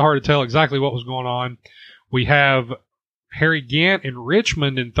kind of hard to tell exactly what was going on. We have Harry Gant and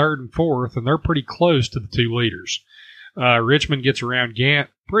Richmond in third and fourth, and they're pretty close to the two leaders. Richmond gets around Gant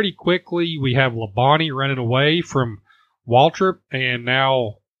pretty quickly. We have Labonte running away from Waltrip, and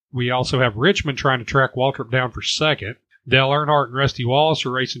now we also have Richmond trying to track Waltrip down for second. Dale Earnhardt and Rusty Wallace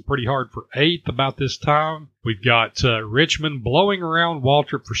are racing pretty hard for eighth about this time. We've got Richmond blowing around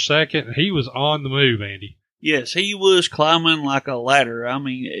Waltrip for second. He was on the move, Andy. Yes, he was climbing like a ladder. I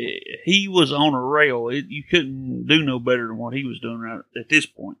mean, he was on a rail. You couldn't do no better than what he was doing right at this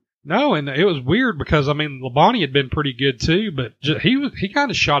point. No, and it was weird because, I mean, Labonte had been pretty good too, but he kind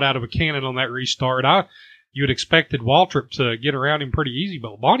of shot out of a cannon on that restart. You had expected Waltrip to get around him pretty easy,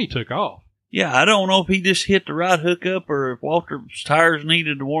 but Labonte took off. Yeah, I don't know if he just hit the right hookup or if Waltrip's tires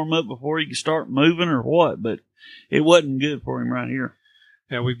needed to warm up before he could start moving or what, but it wasn't good for him right here.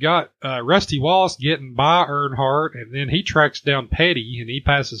 And we've got Rusty Wallace getting by Earnhardt, and then he tracks down Petty, and he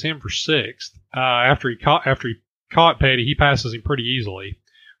passes him for sixth. After he caught Petty, he passes him pretty easily.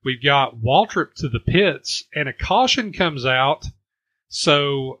 We've got Waltrip to the pits, and a caution comes out.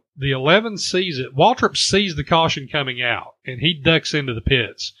 So the 11 sees it. Waltrip sees the caution coming out, and he ducks into the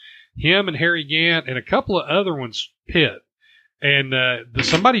pits. Him and Harry Gant and a couple of other ones pit. And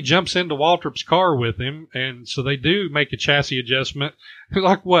somebody jumps into Waltrip's car with him, and so they do make a chassis adjustment.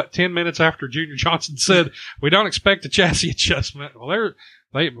 Like, 10 minutes after Junior Johnson said, we don't expect a chassis adjustment. Well,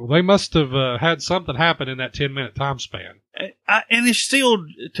 they must have had something happen in that 10-minute time span. And it's still,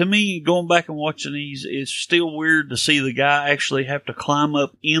 to me, going back and watching these, it's still weird to see the guy actually have to climb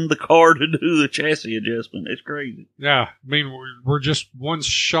up in the car to do the chassis adjustment. It's crazy. Yeah, I mean, we're just one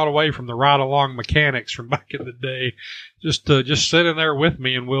shot away from the ride-along mechanics from back in the day. Just sit in there with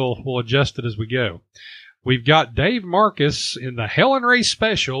me, and we'll adjust it as we go. We've got Dave Marcus in the Helen Race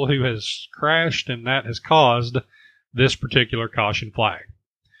Special, who has crashed, and that has caused this particular caution flag.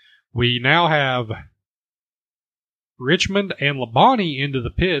 We now have Richmond and Labonte into the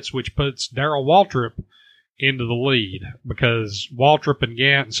pits, which puts Darrell Waltrip into the lead because Waltrip and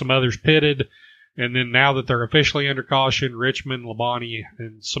Gant and some others pitted, and then now that they're officially under caution, Richmond, Labonte,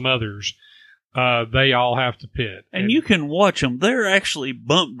 and some others, they all have to pit. And you can watch them. They're actually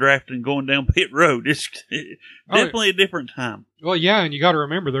bump drafting going down pit road. It's definitely a different time. Well, yeah, and you got to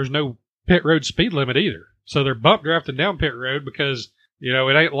remember there's no pit road speed limit either. So they're bump drafting down pit road because, you know,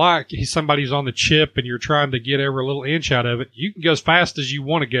 it ain't like somebody's on the chip and you're trying to get every little inch out of it. You can go as fast as you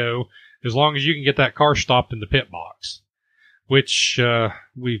want to go as long as you can get that car stopped in the pit box. Which that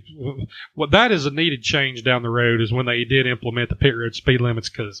is a needed change down the road is when they did implement the pit road speed limits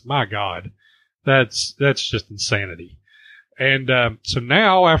because, my God, that's just insanity. And so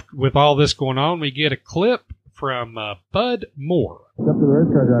now, with all this going on, we get a clip from Bud Moore. It's up to the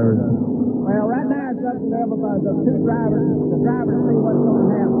race car drivers. Well, right now it's up to them about the two drivers. The drivers see what's going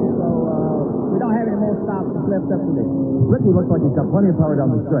to happen, so we don't have any more stops left up to this. Ricky looks like he's got plenty of power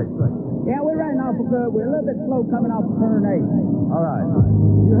down the straight. Yeah, we're running awful good. We're a little bit slow coming off of turn 8. All right.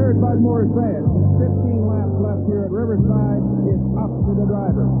 You heard Bud Moore say it. 15 laps left here at Riverside. It's up to the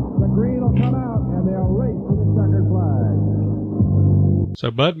driver. The green will come out, and they'll race to the checkered flag.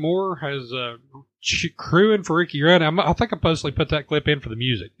 So Bud Moore has crewing for Ricky Rudd. I think I posted put that clip in for the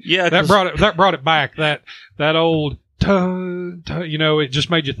music. Yeah, that brought it back. That old, you know, it just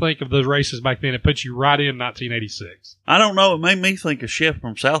made you think of those races back then. It puts you right in 1986. I don't know. It made me think of Chef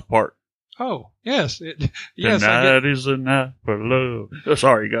from South Park. Oh, yes. Yes. Tonight is a night for love. Oh,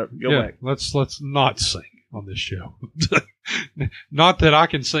 sorry, go back. Let's not sing on this show. Not that I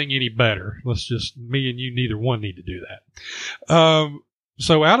can sing any better. Me and you, neither one need to do that.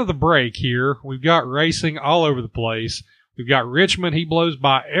 So out of the break here, we've got racing all over the place. We've got Richmond. He blows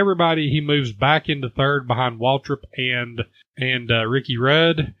by everybody. He moves back into third behind Waltrip and Ricky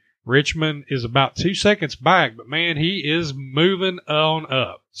Rudd. Richmond is about 2 seconds back, but man, he is moving on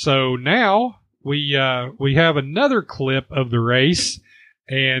up. So now we have another clip of the race,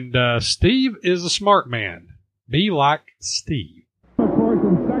 and Steve is a smart man. Be like Steve. Of course,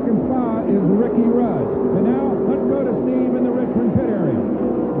 in second spot is Ricky Rudd. And now, let's go to Steve in the Richmond pit area.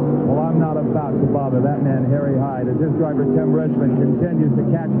 Well, I'm not about to bother that man, Harry Hyde, as his driver, Tim Richmond, continues to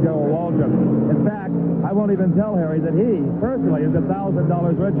catch Joe Waldrop. In fact, I won't even tell Harry that he, personally, is $1,000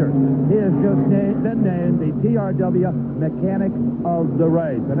 richer. He has just been named the TRW Mechanic of the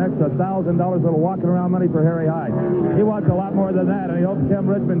Race. An extra $1,000 little walking around money for Harry Hyde. He wants a lot more than that, and he hopes Tim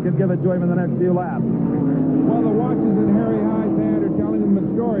Richmond can give it to him in the next few laps. Well, the watches in Harry Hyde's hand are telling him a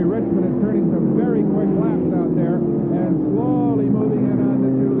story. Richmond is turning some very quick laps out there and slowly moving in on the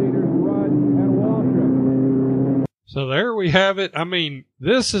 2 leaders, Rudd and Waltrip. So there we have it. I mean,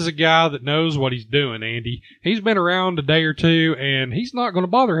 this is a guy that knows what he's doing, Andy. He's been around a day or two, and he's not going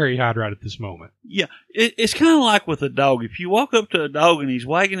to bother Harry Hyde right at this moment. Yeah, it's kind of like with a dog. If you walk up to a dog and he's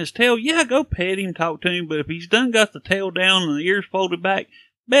wagging his tail, yeah, go pet him, talk to him. But if he's done got the tail down and the ears folded back,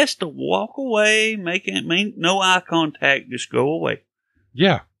 best to walk away, make no eye contact, just go away.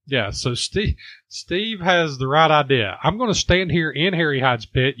 Yeah. So Steve has the right idea. I'm going to stand here in Harry Hyde's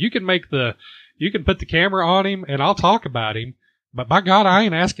pit. You can put the camera on him, and I'll talk about him. But by God, I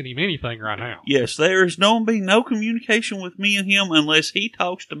ain't asking him anything right now. Yes, there is going to be no communication with me and him unless he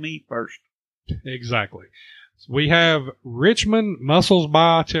talks to me first. Exactly. So we have Richmond muscles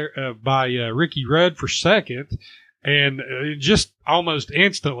by Ricky Rudd for second, and just almost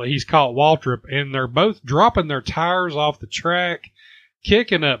instantly he's caught Waltrip, and they're both dropping their tires off the track,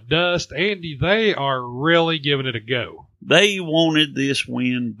 kicking up dust. Andy, they are really giving it a go. They wanted this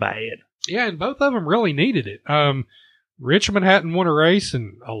win bad. Yeah, and both of them really needed it. Richmond hadn't won a race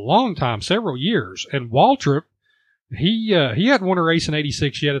in a long time, several years, and Waltrip, he hadn't won a race in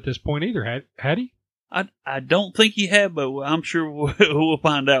 '86 yet at this point either, had he? I don't think he had, but I'm sure we'll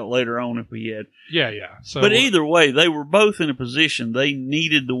find out later on if he had. Yeah. So, but either way, they were both in a position. They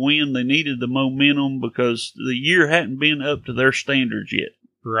needed the win. They needed the momentum because the year hadn't been up to their standards yet.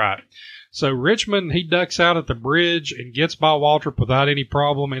 Right. So Richmond, he ducks out at the bridge and gets by Waltrip without any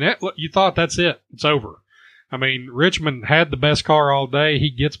problem. And you thought that's it. It's over. I mean, Richmond had the best car all day. He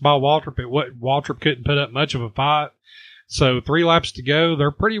gets by Waltrip. Waltrip couldn't put up much of a fight. So 3 laps to go.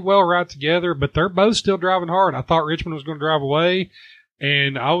 They're pretty well right together, but they're both still driving hard. I thought Richmond was going to drive away,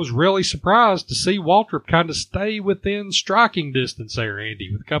 and I was really surprised to see Waltrip kind of stay within striking distance there, Andy,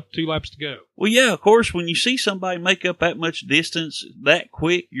 with 2 laps to go. Well, yeah, of course, when you see somebody make up that much distance that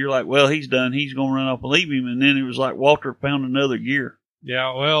quick, you're like, well, he's done. He's going to run off and leave him. And then it was like Waltrip found another gear.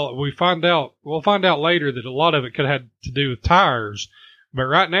 Yeah, well, we'll find out later that a lot of it could have had to do with tires. But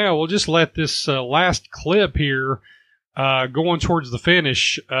right now, we'll just let this last clip here going towards the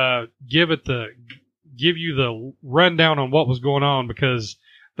finish, give you the rundown on what was going on, because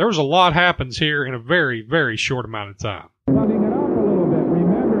there was a lot happens here in a very, very short amount of time. Running it up a little bit.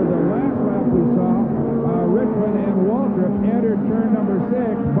 Remember, the last lap we saw, Richmond and Waltrip entered turn number 6,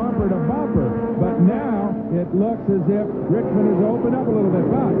 bumper to bumper. But now it looks as if Richmond has opened up a little bit.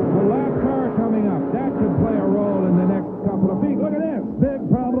 But the last car coming up, that could play a role in the next couple of feet. Look at this. Big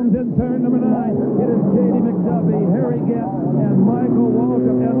problems in turn number 9. It is J.D. McDuffie, Harry Gett, and Michael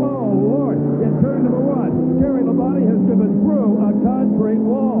Waltrip. And oh, Lord, in turn number 1, Terry Labonte has driven through a concrete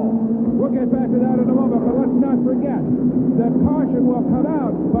wall. We'll get back to that in a moment, but let's not forget, the caution will come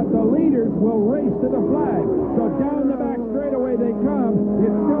out, but the leaders will race to the flag. So down the back straightaway they come.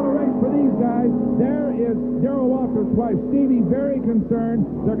 It's still a race for these guys. There is Darrell Waltrip's wife, Stevie, very concerned.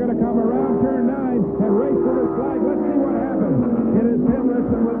 They're going to come around turn 9 and race to the flag. Let's see what happens. It is Tim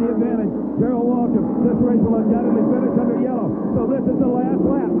Richmond with the advantage. Darrell Waltrip, this race will undoubtedly finish under yellow. So this is the last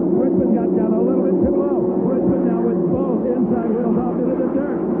lap. Richmond got down a little bit too low. Richmond now with both inside wheels off into the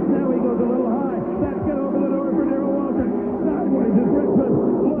dirt. Now he goes a little high. That's get over the door for Darrell Waltrip. Sideways is Richmond.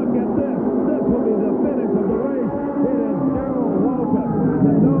 Look at this. This will be the finish of the race. It is Darrell Waltrip.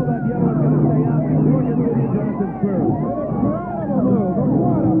 You know that yellow is going to stay out. Look at Jimmy Johnson's crew. Incredible move.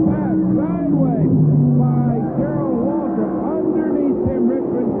 What a pass sideways by Darrell Waltrip underneath Tim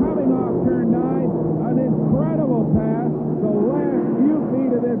Richmond coming off turn 9. An incredible pass. The last few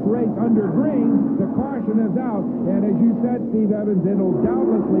feet of this race under green, the caution is out. And as you said, Steve Evans, it'll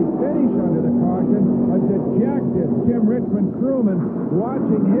doubtlessly finish under the caution. A dejected Tim Richmond crewman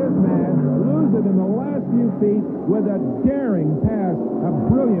watching his man lose it in the last few feet with a daring pass, a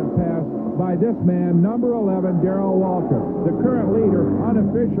brilliant pass by this man, number 11, Darrell Waltrip. The current leader,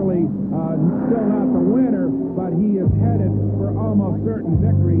 unofficially still not the winner, but he is headed for almost certain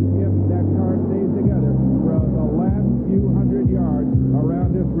victory if that car stays together for the last few hundred yards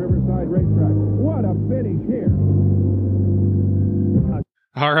around this Riverside racetrack. What a finish here.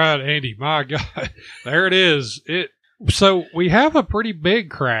 All right, Andy, my God, there it is. So we have a pretty big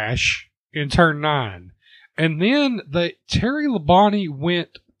crash in turn 9, and then Terry Labonte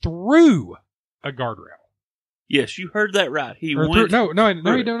went through a guardrail. Yes, you heard that right. He not a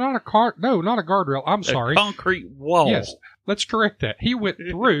guardrail. I'm sorry. A concrete wall. Yes, let's correct that. He went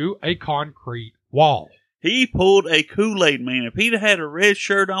through a concrete wall. He pulled a Kool-Aid man. If he'd had a red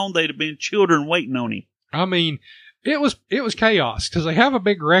shirt on, they'd have been children waiting on him. I mean, it was chaos because they have a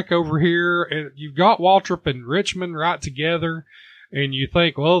big wreck over here, and you've got Waltrip and Richmond right together. and you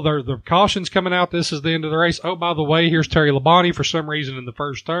think, well, the caution's coming out. This is the end of the race. Oh, by the way, here's Terry Labonte for some reason in the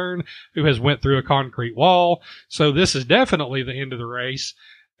first turn, who has went through a concrete wall. So this is definitely the end of the race.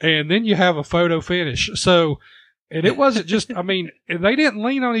 And then you have a photo finish. So, and it wasn't just, I mean, they didn't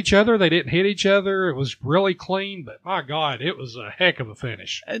lean on each other. They didn't hit each other. It was really clean, but my God, it was a heck of a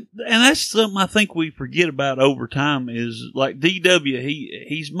finish. And that's something I think we forget about over time is like DW,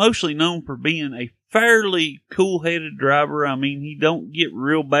 he's mostly known for being a fairly cool-headed driver. I mean, he don't get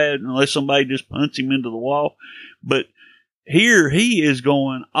real bad unless somebody just punts him into the wall. But here he is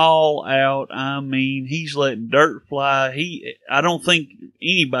going all out. I mean, he's letting dirt fly. I don't think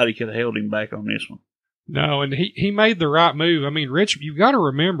anybody could have held him back on this one. No, and he made the right move. I mean, you've got to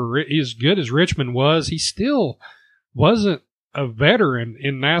remember, as good as Richmond was, he still wasn't a veteran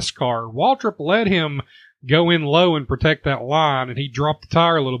in NASCAR. Waltrip let him go in low and protect that line, and he dropped the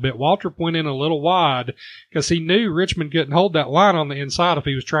tire a little bit. Waltrip went in a little wide because he knew Richmond couldn't hold that line on the inside if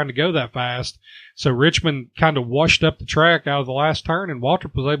he was trying to go that fast. So Richmond kind of washed up the track out of the last turn, and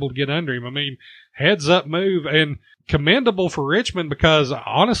Waltrip was able to get under him. I mean, heads up move, and commendable for Richmond because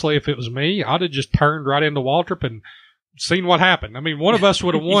honestly, if it was me, I'd have just turned right into Waltrip and seen what happened. I mean, one of us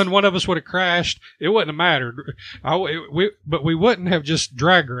would have won, one of us would have crashed. It wouldn't have mattered. But we wouldn't have just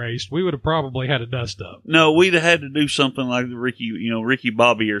drag raced. We would have probably had a dust up. No, we'd have had to do something like the Ricky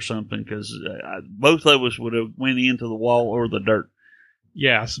Bobby or something because both of us would have went into the wall or the dirt.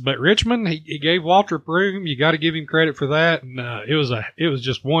 Yes, but Richmond, he gave Waltrip room. You got to give him credit for that. And it was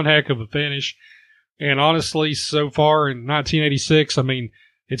just one heck of a finish. And honestly, so far in 1986, I mean,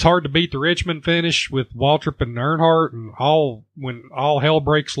 it's hard to beat the Richmond finish with Waltrip and Earnhardt, and when all hell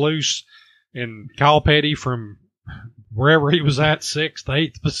breaks loose, and Kyle Petty from wherever he was at, 6th,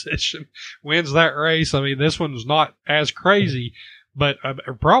 8th position, wins that race. I mean, this one was not as crazy, but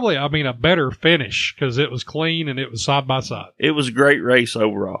probably, I mean, a better finish because it was clean and it was side by side. It was a great race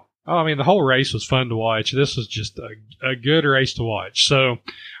overall. Oh, I mean, the whole race was fun to watch. This was just a good race to watch. So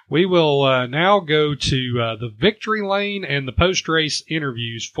we will now go to the victory lane and the post-race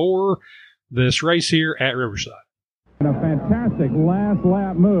interviews for this race here at Riverside. And a fantastic last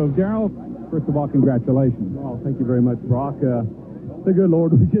lap move. Darrell, first of all, congratulations. Oh, thank you very much, Brock. The good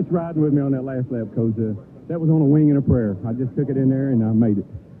Lord was just riding with me on that last lap because that was on a wing and a prayer. I just took it in there and I made it.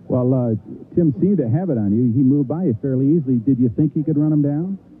 Well, Tim seemed to have it on you. He moved by you fairly easily. Did you think he could run him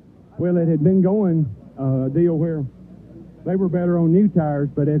down? Well, it had been going a deal where they were better on new tires,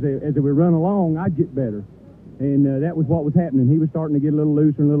 but as they would run along, I'd get better. And that was what was happening. He was starting to get a little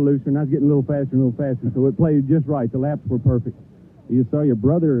looser, and I was getting a little faster and a little faster. So it played just right. The laps were perfect. You saw your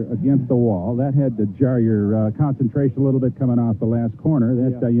brother against the wall. That had to jar your concentration a little bit coming off the last corner.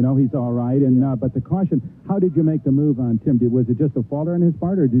 That he's all right. And but the caution, how did you make the move on Tim? Was it just a faulter on his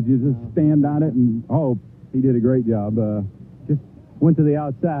part, or did you just stand on it and hope? He did a great job. Just went to the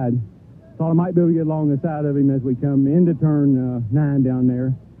outside. Thought I might be able to get along the side of him as we come into turn 9 down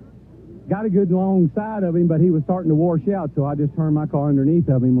there. Got a good long side of him, but he was starting to wash out, so I just turned my car underneath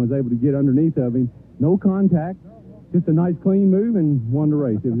of him, was able to get underneath of him. No contact, just a nice clean move, and won the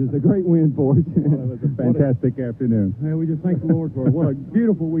race. It was just a great win for us. Well, it was a fantastic afternoon. Yeah, we just thank the Lord for it. What a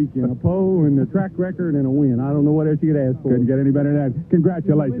beautiful weekend. A pole and a track record and a win. I don't know what else you could ask for. Couldn't get any better than that.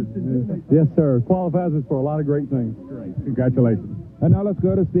 Congratulations. Yes, sir. Qualifies us for a lot of great things. Great. Congratulations. And now let's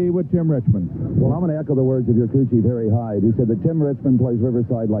go to Steve with Tim Richmond. Well, I'm going to echo the words of your crew chief, Harry Hyde, who said that Tim Richmond plays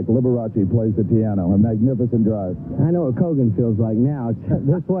Riverside like Liberace plays the piano. A magnificent drive. I know what Kogan feels like now.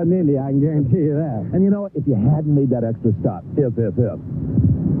 This wasn't Indy, I can guarantee you that. And, if you hadn't made that extra stop, if.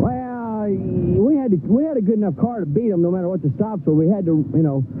 Well, we had a good enough car to beat them no matter what the stops were. We had to,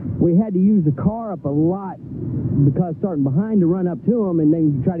 we had to use the car up a lot because starting behind to run up to them and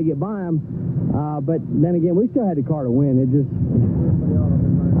then try to get by them. But then again, we still had the car to win. It just,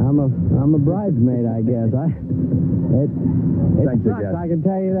 I'm a bridesmaid, I guess. It sucks, I can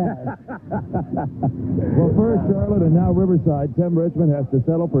tell you that. Well, first Charlotte and now Riverside, Tim Richmond has to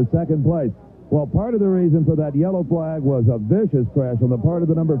settle for second place. Well, part of the reason for that yellow flag was a vicious crash on the part of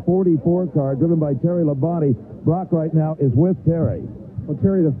the number 44 car driven by Terry Labonte. Brock right now is with Terry. Well,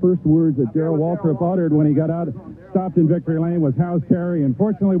 Terry, the first words that Darrell Waltrip uttered when he got out, stopped in victory lane, was, "How's Terry?" And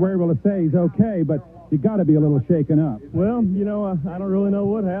fortunately, we're able to say he's okay, but you got to be a little shaken up. Well, I don't really know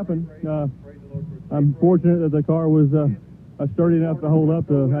what happened. I'm fortunate that the car was sturdy enough to hold up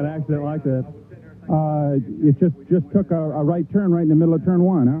to an accident like that. It just took a right turn right in the middle of turn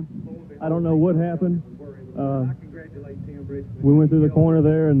 1, huh? I don't know what happened. We went through the corner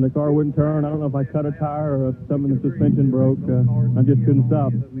there, and the car wouldn't turn. I don't know if I cut a tire or if some of the suspension broke. I just couldn't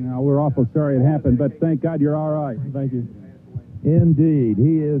stop. We're awful sorry it happened, but thank God you're all right. Thank you. Indeed,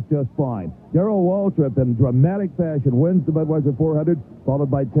 he is just fine. Darrell Waltrip, in dramatic fashion, wins the Budweiser 400,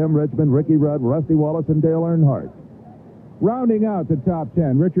 followed by Tim Richmond, Ricky Rudd, Rusty Wallace, and Dale Earnhardt. Rounding out the top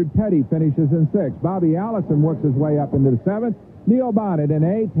 10, Richard Petty finishes in 6th. Bobby Allison works his way up into the 7th. Neil Bonnet in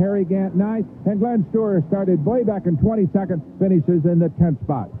 8th, Harry Gant 9th, and Glenn Stewart started way back in 22nd, finishes in the 10th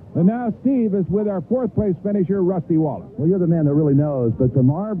spot. And now Steve is with our 4th place finisher, Rusty Wallace. Well, you're the man that really knows, but from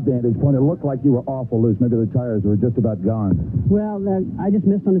our vantage point, it looked like you were awful loose. Maybe the tires were just about gone. Well, I just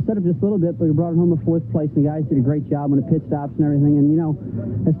missed on the setup just a little bit, but we brought it home a 4th place. The guys did a great job on the pit stops and everything. And,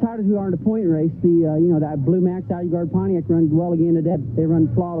 as tired as we are in the point race, that Blue Max Guard Pontiac runs well again today. They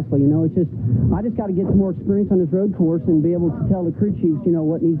run flawlessly, It's just, I just got to get some more experience on this road course and be able to tell the crew chiefs,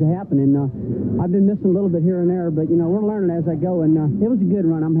 what needs to happen. And I've been missing a little bit here and there, but, we're learning as I go. And it was a good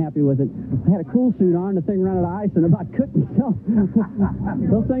run. I'm happy with it. I had a cool suit on. The thing ran out of ice and about cooked me. So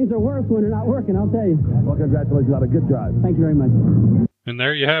those things are worse when they're not working, I'll tell you. Well, congratulations on a good drive. Thank you very much. And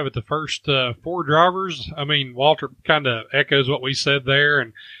there you have it, the first 4 drivers. I mean, Walter kind of echoes what we said there.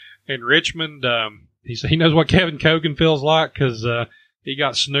 And Richmond, he knows what Kevin Cogan feels like because he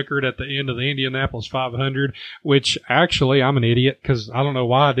got snookered at the end of the Indianapolis 500, which actually I'm an idiot because I don't know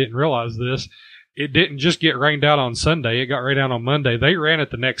why I didn't realize this. It didn't just get rained out on Sunday. It got rained out on Monday. They ran it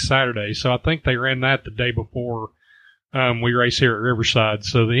the next Saturday, so I think they ran that the day before we race here at Riverside.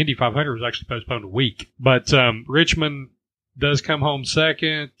 So the Indy 500 was actually postponed a week. But Richmond does come home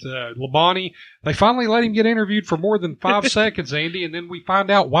second. Labonte, they finally let him get interviewed for more than 5 seconds, Andy, and then we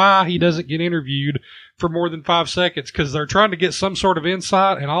find out why he doesn't get interviewed for more than 5 seconds because they're trying to get some sort of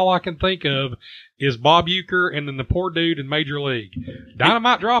insight, and all I can think of is Bob Uecker and then the poor dude in Major League.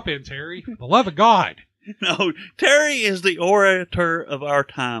 Dynamite drop in, Terry. For the love of God. No, Terry is the orator of our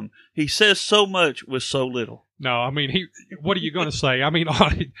time. He says so much with so little. No, I mean, what are you going to say? I mean,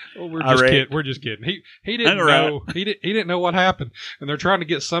 we're just kidding. We're just kidding. He didn't know. He didn't know what happened, and they're trying to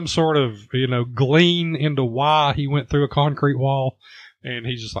get some sort of glean into why he went through a concrete wall, and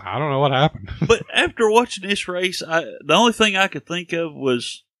he's just like, I don't know what happened. But after watching this race, the only thing I could think of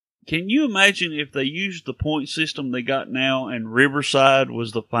was, can you imagine if they used the point system they got now, and Riverside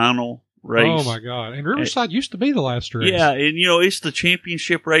was the final race? Oh my God! And Riverside used to be the last race. Yeah, and it's the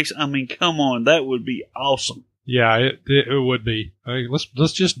championship race. I mean, come on, that would be awesome. Yeah, it would be. I mean,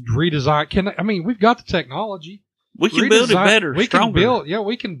 let's just redesign. We've got the technology. We can build it better, stronger.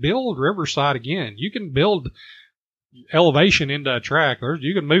 We can build Riverside again. You can build elevation into a track.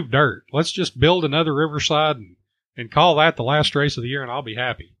 You can move dirt. Let's just build another Riverside and call that the last race of the year, and I'll be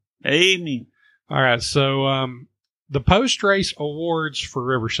happy. Amen. All right, so the post-race awards for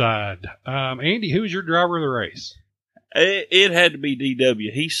Riverside. Andy, who's your driver of the race? It had to be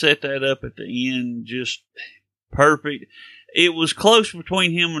DW. He set that up at the end just perfect. It was close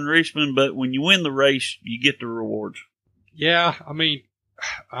between him and Richmond, but when you win the race, you get the rewards. Yeah, I mean,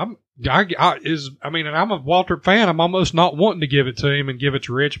 and I'm a Waltrip fan. I'm almost not wanting to give it to him and give it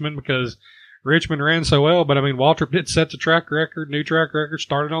to Richmond because Richmond ran so well. But I mean, Waltrip did set the track record, new track record,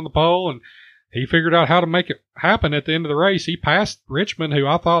 started on the pole, and he figured out how to make it happen at the end of the race. He passed Richmond, who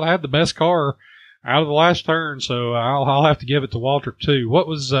I thought had the best car out of the last turn. So I'll have to give it to Waltrip too. What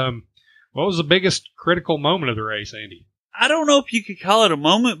was the biggest critical moment of the race, Andy? I don't know if you could call it a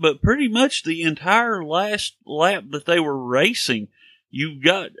moment, but pretty much the entire last lap that they were racing, you've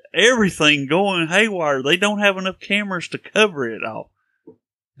got everything going haywire. They don't have enough cameras to cover it all.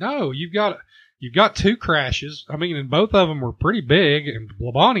 No, you've got 2 crashes. I mean, and both of them were pretty big, and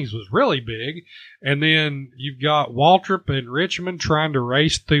Labonte's was really big. And then you've got Waltrip and Richmond trying to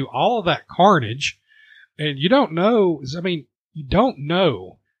race through all of that carnage. And you don't know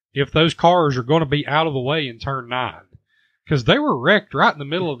if those cars are going to be out of the way in turn 9. Because they were wrecked right in the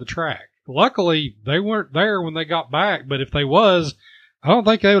middle of the track. Luckily, they weren't there when they got back, but if they was, I don't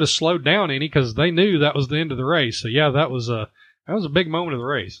think they would have slowed down any because they knew that was the end of the race. So, yeah, that was a big moment of the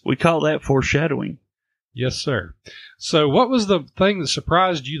race. We call that foreshadowing. Yes, sir. So what was the thing that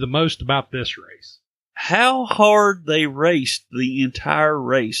surprised you the most about this race? How hard they raced the entire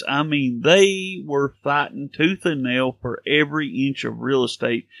race. I mean, they were fighting tooth and nail for every inch of real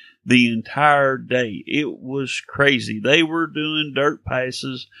estate the entire day. It was crazy. They were doing dirt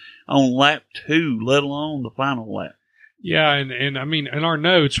passes on lap 2, let alone the final lap. Yeah, and I mean, in our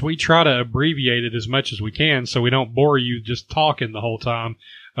notes, we try to abbreviate it as much as we can so we don't bore you just talking the whole time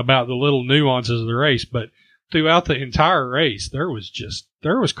about the little nuances of the race. But throughout the entire race, there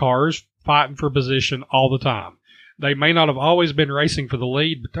was cars fighting for position all the time. They may not have always been racing for the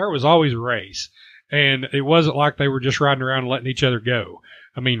lead, but there was always a race. And it wasn't like they were just riding around and letting each other go.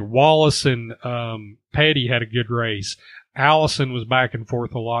 I mean, Wallace and Petty had a good race. Allison was back and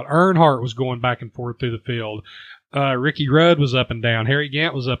forth a lot. Earnhardt was going back and forth through the field. Ricky Rudd was up and down. Harry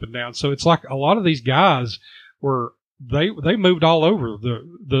Gant was up and down. So it's like a lot of these guys were they moved all over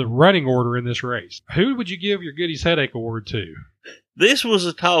the running order in this race. Who would you give your Goody's Headache Award to? This was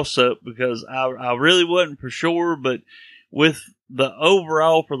a toss-up because I really wasn't for sure, but with the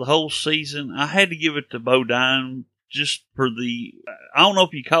overall for the whole season, I had to give it to Bodine just for the, I don't know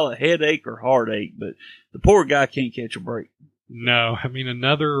if you call it headache or heartache, but the poor guy can't catch a break. No, I mean,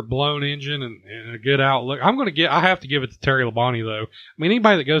 another blown engine and a good outlook. I have to give it to Terry Labonte, though. I mean,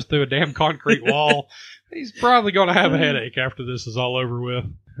 anybody that goes through a damn concrete wall, he's probably going to have a headache after this is all over with.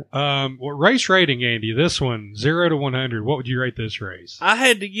 Race rating, Andy, this one, 0 to 100. What would you rate this race? I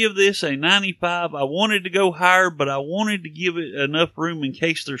had to give this a 95. I wanted to go higher, but I wanted to give it enough room in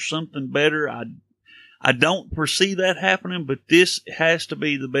case there's something better. I don't foresee that happening, but this has to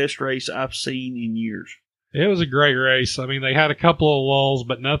be the best race I've seen in years. It was a great race. I mean, they had a couple of lulls,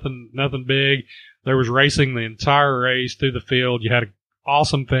 but nothing big. There was racing the entire race through the field. You had an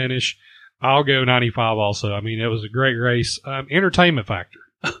awesome finish. I'll go 95 also. I mean, it was a great race. Entertainment factor.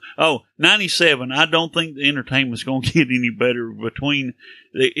 Oh, 97. I don't think the entertainment's going to get any better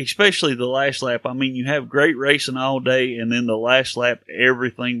especially the last lap. I mean, you have great racing all day, and then the last lap,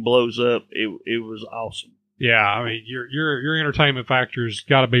 everything blows up. It was awesome. Yeah, I mean, your entertainment factor's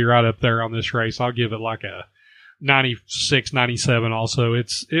got to be right up there on this race. I'll give it like a 96, 97 also.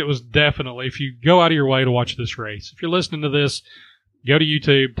 It was definitely, if you go out of your way to watch this race, if you're listening to this, go to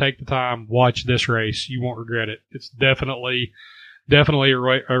YouTube, take the time, watch this race. You won't regret it. It's definitely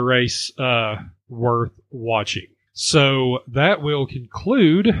a race worth watching. So that will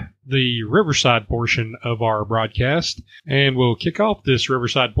conclude the Riverside portion of our broadcast, and we'll kick off this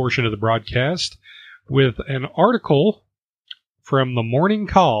Riverside portion of the broadcast with an article from the Morning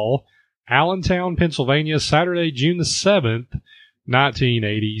Call, Allentown, Pennsylvania, Saturday, June the 7th,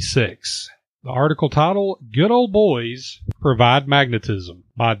 1986. The article title, Good Old Boys Provide Magnetism,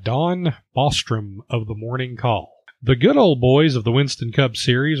 by Don Bostrom of the Morning Call. The good old boys of the Winston Cup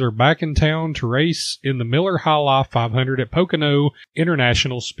Series are back in town to race in the Miller High Life 500 at Pocono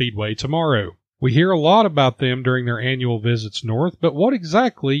International Speedway tomorrow. We hear a lot about them during their annual visits north, but what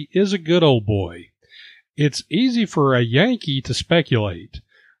exactly is a good old boy? It's easy for a Yankee to speculate.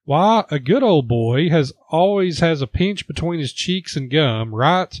 Why, a good old boy always has a pinch between his cheeks and gum,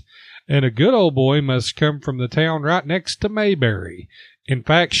 right? And a good old boy must come from the town right next to Mayberry. In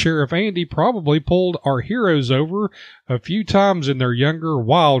fact, Sheriff Andy probably pulled our heroes over a few times in their younger,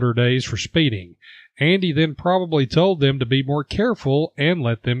 wilder days for speeding. Andy then probably told them to be more careful and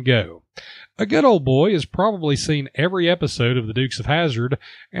let them go. A good old boy has probably seen every episode of the Dukes of Hazzard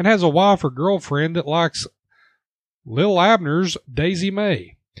and has a wife or girlfriend that likes Lil Abner's Daisy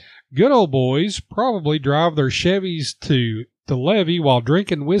May. Good old boys probably drive their Chevys to the levee while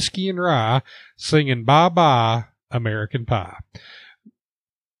drinking whiskey and rye, singing Bye-Bye American Pie.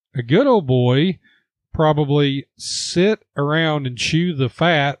 A good old boy probably sit around and chew the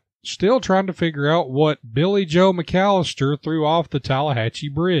fat, still trying to figure out what Billy Joe McAllister threw off the Tallahatchie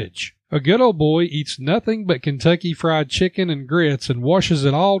Bridge. A good old boy eats nothing but Kentucky Fried Chicken and grits and washes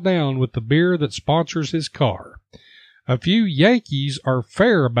it all down with the beer that sponsors his car. A few Yankees are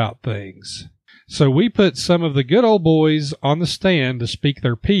fair about things. So we put some of the good old boys on the stand to speak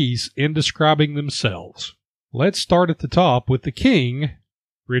their piece in describing themselves. Let's start at the top with the king,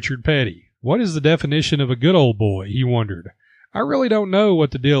 Richard Petty. What is the definition of a good old boy? He wondered. I really don't know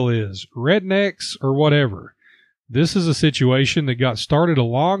what the deal is, rednecks or whatever. This is a situation that got started a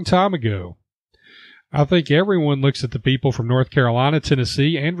long time ago. I think everyone looks at the people from North Carolina,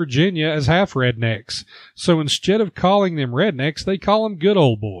 Tennessee, and Virginia as half rednecks. So instead of calling them rednecks, they call them good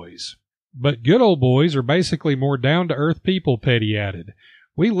old boys. But good old boys are basically more down-to-earth people, Petty added.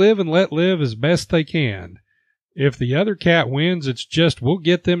 We live and let live as best they can. If the other cat wins, it's just we'll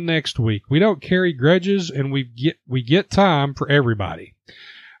get them next week. We don't carry grudges, and we get time for everybody.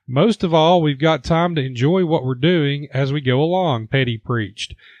 Most of all, we've got time to enjoy what we're doing as we go along, Petty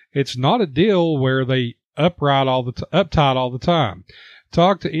preached. It's not a deal where they uptight all the time.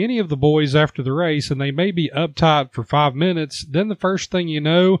 Talk to any of the boys after the race, and they may be uptight for 5 minutes. Then the first thing you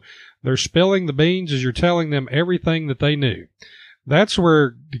know, they're spilling the beans as you're telling them everything that they knew. That's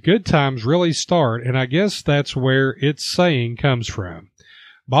where the good times really start, and I guess that's where its saying comes from.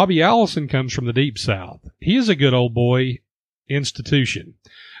 Bobby Allison comes from the Deep South. He is a good old boy institution.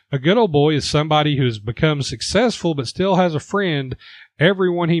 A good old boy is somebody who has become successful but still has a friend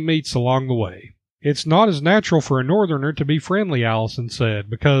everyone he meets along the way. It's not as natural for a northerner to be friendly, Allison said,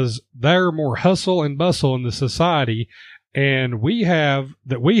 because they're more hustle and bustle in the society and we have,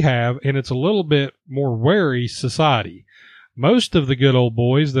 and it's a little bit more wary society. Most of the good old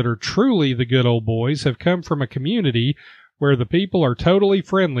boys that are truly the good old boys have come from a community where the people are totally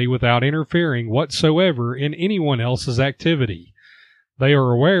friendly without interfering whatsoever in anyone else's activity. They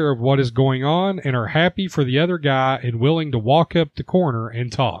are aware of what is going on and are happy for the other guy and willing to walk up the corner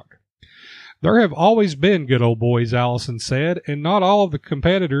and talk. There have always been good old boys, Allison said, and not all of the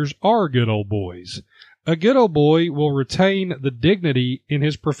competitors are good old boys. A good old boy will retain the dignity in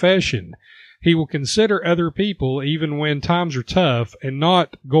his profession. He will consider other people even when times are tough and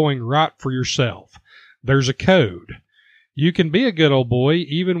not going right for yourself. There's a code. You can be a good old boy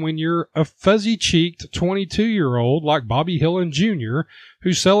even when you're a fuzzy-cheeked 22-year-old like Bobby Hillin Jr.,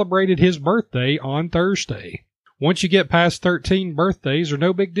 who celebrated his birthday on Thursday. Once you get past 13 birthdays are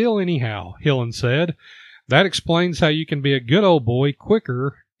no big deal anyhow, Hillin said. That explains how you can be a good old boy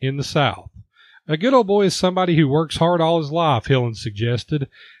quicker in the South. A good old boy is somebody who works hard all his life, Hillin suggested.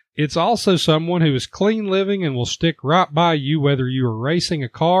 It's also someone who is clean living and will stick right by you whether you are racing a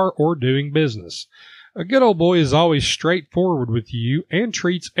car or doing business. A good old boy is always straightforward with you and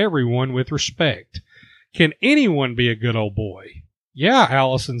treats everyone with respect. Can anyone be a good old boy? Yeah,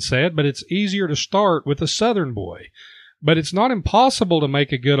 Allison said, but it's easier to start with a Southern boy. But it's not impossible to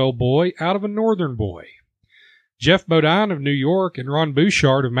make a good old boy out of a Northern boy. Jeff Bodine of New York and Ron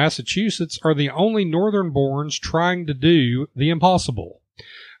Bouchard of Massachusetts are the only Northern-borns trying to do the impossible.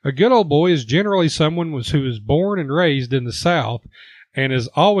 A good old boy is generally someone who was born and raised in the South and has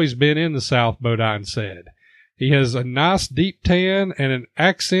always been in the South, Bodine said. He has a nice deep tan and an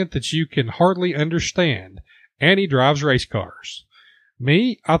accent that you can hardly understand, and he drives race cars.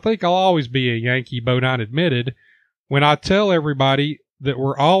 Me, I think I'll always be a Yankee, Bodine admitted, when I tell everybody that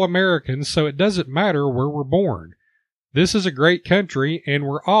we're all Americans, so it doesn't matter where we're born. This is a great country, and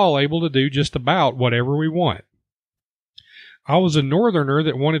we're all able to do just about whatever we want. I was a Northerner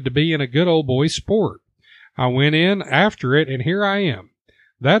that wanted to be in a good old boy sport. I went in after it, and here I am.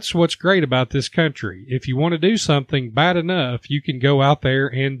 That's what's great about this country. If you want to do something bad enough, you can go out there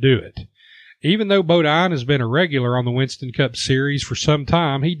and do it. Even though Bodine has been a regular on the Winston Cup Series for some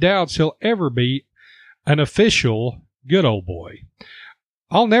time, he doubts he'll ever be an official good old boy.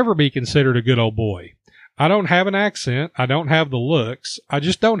 I'll never be considered a good old boy. I don't have an accent. I don't have the looks. I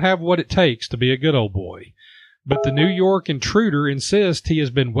just don't have what it takes to be a good old boy. But the New York intruder insists he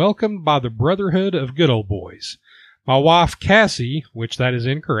has been welcomed by the Brotherhood of Good Old Boys. My wife, Cassie, which that is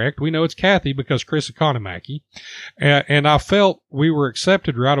incorrect. We know it's Kathy because Chris Economaki. And I felt we were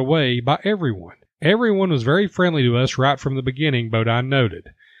accepted right away by everyone. Everyone was very friendly to us right from the beginning, Bodine noted.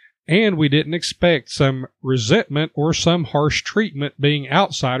 And we didn't expect some resentment or some harsh treatment being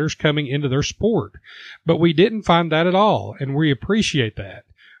outsiders coming into their sport. But we didn't find that at all, and we appreciate that.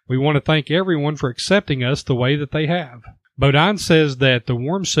 We want to thank everyone for accepting us the way that they have. Bodine says that the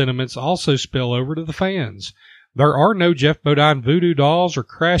warm sentiments also spill over to the fans. There are no Jeff Bodine voodoo dolls or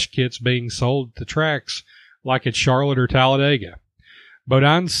crash kits being sold at the tracks like at Charlotte or Talladega.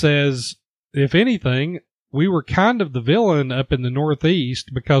 Bodine says, if anything, we were kind of the villain up in the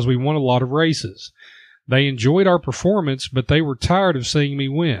Northeast because we won a lot of races. They enjoyed our performance, but they were tired of seeing me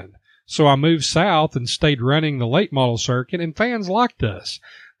win. So I moved south and stayed running the late model circuit, and fans liked us.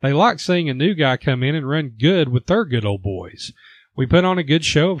 They liked seeing a new guy come in and run good with their good old boys. We put on a good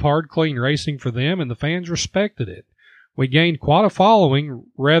show of hard, clean racing for them, and the fans respected it. We gained quite a following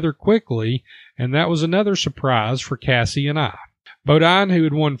rather quickly, and that was another surprise for Cassie and I. Bodine, who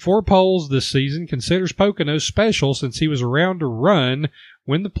had won 4 poles this season, considers Pocono special since he was around to run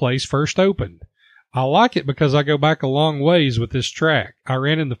when the place first opened. I like it because I go back a long ways with this track. I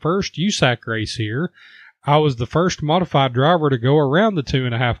ran in the first USAC race here. I was the first modified driver to go around the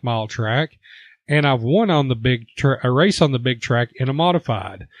 2.5-mile track, and I've won on the a race on the big track in a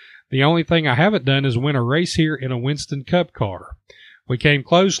modified. The only thing I haven't done is win a race here in a Winston Cup car. We came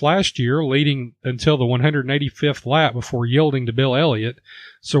close last year, leading until the 185th lap before yielding to Bill Elliott,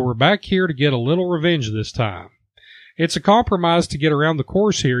 so we're back here to get a little revenge this time. It's a compromise to get around the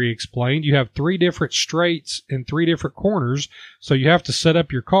course here, he explained. You have 3 different straights and 3 different corners, so you have to set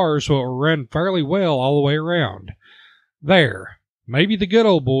up your car so it will run fairly well all the way around. There. Maybe the good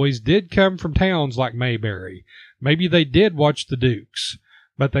old boys did come from towns like Mayberry. Maybe they did watch the Dukes.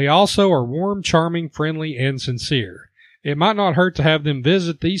 But they also are warm, charming, friendly, and sincere. It might not hurt to have them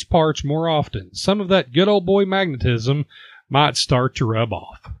visit these parts more often. Some of that good old boy magnetism might start to rub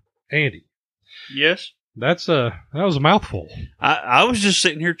off. Andy. Yes? That was a mouthful. I was just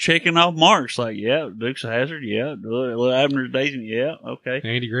sitting here checking off marks, like, yeah, Dukes of Hazzard, yeah, Abner's Daisy, yeah, okay.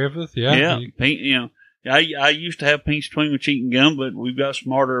 Andy Griffith, yeah. Yeah, you know, I used to have pinks between with cheating gum, but we've got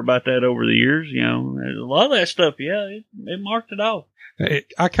smarter about that over the years. You know, a lot of that stuff, it marked it off.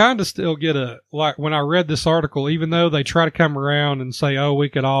 I kind of still get like when I read this article, even though they try to come around and say, oh, we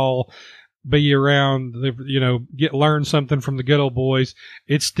could all be around, learn something from the good old boys.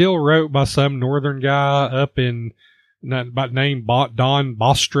 It's still wrote by some northern guy up in, by name Don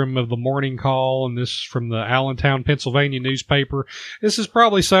Bostrom of the Morning Call, and this from the Allentown, Pennsylvania newspaper. This is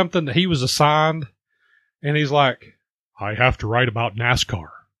probably something that he was assigned, and he's like, I have to write about NASCAR.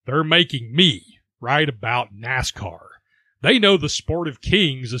 They're making me write about NASCAR. They know the sport of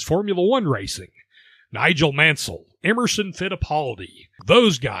kings is Formula One racing. Nigel Mansell, Emerson Fittipaldi,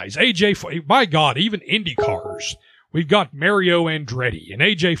 those guys, my God, even Indy cars. We've got Mario Andretti and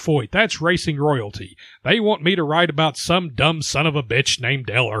AJ Foyt. That's racing royalty. They want me to write about some dumb son of a bitch named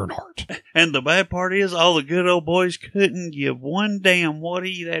Dale Earnhardt. And the bad part is all the good old boys couldn't give one damn what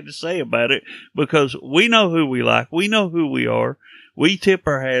he had to say about it, because we know who we like. We know who we are. We tip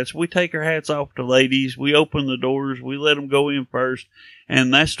our hats. We take our hats off to ladies. We open the doors. We let them go in first.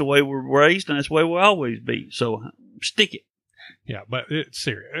 And that's the way we're raised, and that's the way we'll always be. So stick it. Yeah, but it's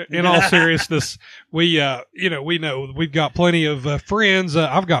serious. In all seriousness, we know we've got plenty of friends.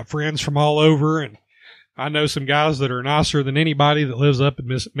 I've got friends from all over, and I know some guys that are nicer than anybody that lives up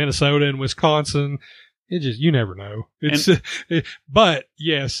in Minnesota and Wisconsin. You never know. But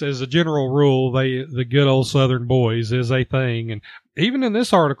yes, as a general rule, the good old Southern boys is a thing. And even in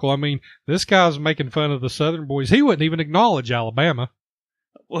this article, I mean, this guy's making fun of the Southern boys. He wouldn't even acknowledge Alabama.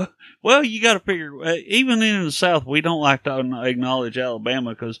 Well, you got to figure, even in the South, we don't like to acknowledge Alabama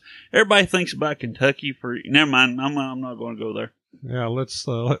because everybody thinks about Kentucky never mind. I'm not going to go there. Yeah,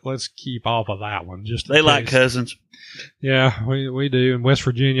 let's keep off of that one. They like cousins. Yeah, we do, and West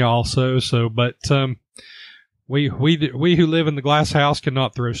Virginia also. So, but we who live in the glass house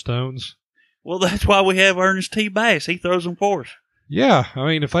cannot throw stones. Well, that's why we have Ernest T. Bass. He throws them for us. Yeah, I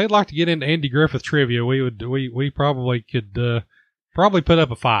mean, if they'd like to get into Andy Griffith trivia, we probably could probably put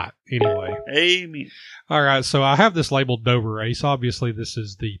up a fight anyway. Amen. All right, so I have this labeled Dover race. Obviously, this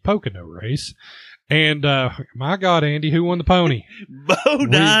is the Pocono race. And, my God, Andy, who won the pony?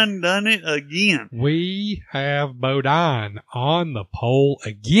 Bodine done it again. We have Bodine on the pole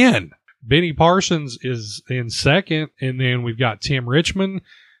again. Benny Parsons is in second, and then we've got Tim Richmond,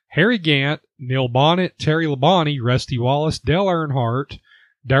 Harry Gant, Neil Bonnet, Terry Labonte, Rusty Wallace, Dale Earnhardt,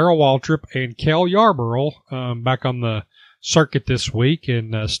 Darrell Waltrip, and Kel Yarborough back on the circuit this week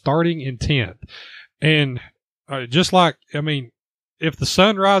and starting in 10th. And just like, I mean, if the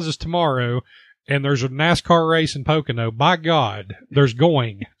sun rises tomorrow and there's a NASCAR race in Pocono, by God, there's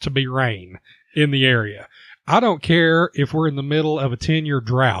going to be rain in the area. I don't care if we're in the middle of a 10-year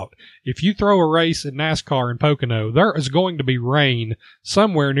drought. If you throw a race in NASCAR in Pocono, there is going to be rain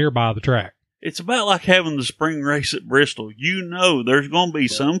somewhere nearby the track. It's about like having the spring race at Bristol. You know there's going to be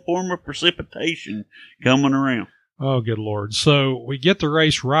some form of precipitation coming around. Oh, good Lord. So we get the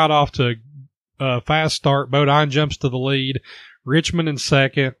race right off to a fast start. Bodine jumps to the lead. Richmond in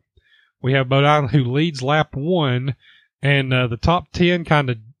second. We have Bodine who leads lap 1, and the top 10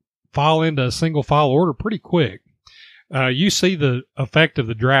 kind of file into a single file order pretty quick. You see the effect of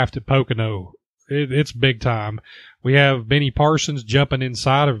the draft at Pocono. It's big time. We have Benny Parsons jumping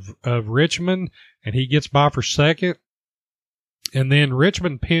inside of Richmond, and he gets by for second. And then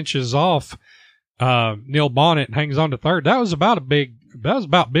Richmond pinches off Neil Bonnet and hangs on to third. That was about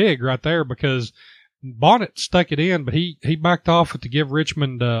big right there, because Bonnet stuck it in, but he backed off to give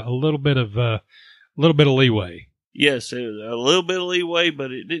Richmond a little bit of leeway. Yes, it was a little bit of leeway,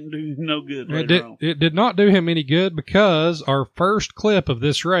 but it didn't do no good. It did not do him any good, because our first clip of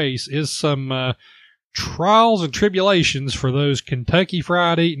this race is some trials and tribulations for those Kentucky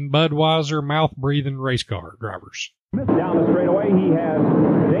Fried Eating, Budweiser, mouth breathing race car drivers. Down the straightaway, he has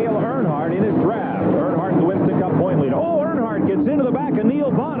Dale Earnhardt in his draft. Earnhardt the Winston Cup point leader. Oh, Earnhardt gets into the back of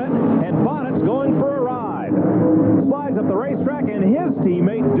Neil Bonnet, and Bonnet's going for a ride. Slides up the racetrack, and his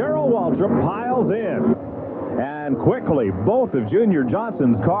teammate Darrell Waltrip piles in. And quickly, both of Junior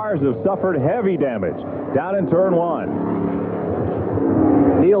Johnson's cars have suffered heavy damage down in turn 1.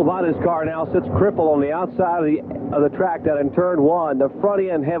 Neil Bonnet's car now sits crippled on the outside of the track down in turn 1. The front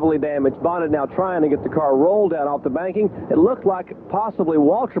end heavily damaged. Bonnet now trying to get the car rolled down off the banking. It looked like possibly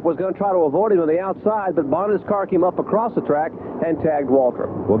Waltrip was going to try to avoid him on the outside, but Bonnet's car came up across the track and tagged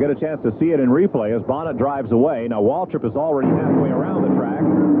Waltrip. We'll get a chance to see it in replay as Bonnet drives away. Now Waltrip is already halfway around the track.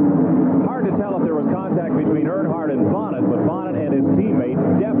 Hard to tell if there was contact between Earnhardt and Bonnet, but Bonnet and his teammate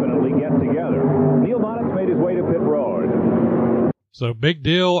definitely get together. Neil Bonnet's made his way to pit road. So big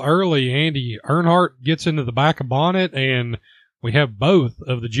deal early, Andy. Earnhardt gets into the back of Bonnet, and we have both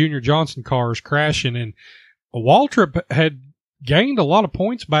of the Junior Johnson cars crashing, and Waltrip had gained a lot of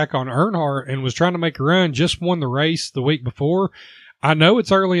points back on Earnhardt and was trying to make a run, just won the race the week before. I know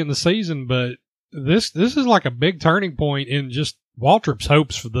it's early in the season, but this is like a big turning point in just Waltrip's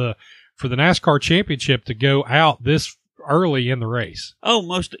hopes for the NASCAR championship to go out this early in the race. Oh,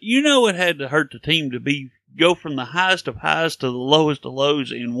 it had to hurt the team to go from the highest of highs to the lowest of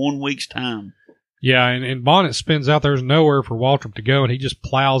lows in 1 week's time. Yeah, and Bonnet spins out. There's nowhere for Waltrip to go, and he just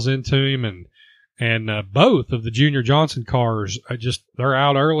plows into him, and both of the Junior Johnson cars they're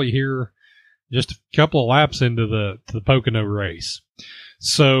out early here, just a couple of laps into the Pocono race.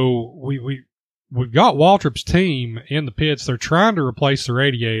 So we've got Waltrip's team in the pits. They're trying to replace the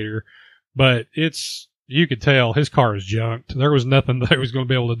radiator, but you could tell his car is junked. There was nothing they was going to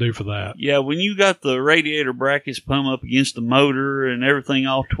be able to do for that. Yeah, when you got the radiator brackets pumped up against the motor and everything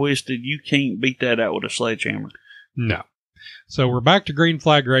all twisted, you can't beat that out with a sledgehammer. No. So we're back to green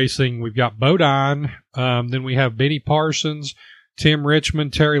flag racing. We've got Bodine. Then we have Benny Parsons, Tim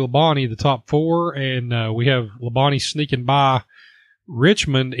Richmond, Terry Labonte, the top four. And we have Labonte sneaking by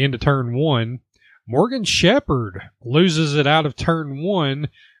Richmond into turn one. Morgan Shepherd loses it out of turn one.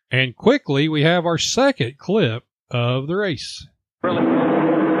 And quickly, we have our second clip of the race. And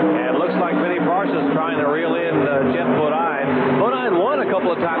it looks like Benny Parsons trying to reel in Jeff Bodine. Bodine won a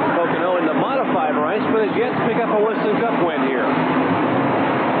couple of times in Pocono in the modified race, but has yet to pick up a Winston Cup win here.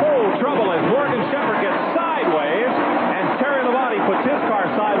 Oh, trouble as Morgan Shepherd gets sideways, and Terry Labonte puts his car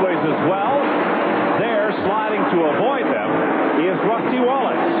sideways as well. There, sliding to avoid them, is Rusty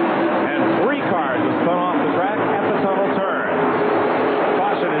Wallace. And 3 cars have spun off the track at the tunnel turn.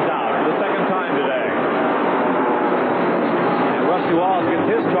 Is out for the second time today. And Rusty Wallace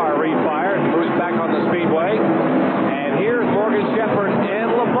gets his car refired and moves back on the speedway. And here's Morgan Shepherd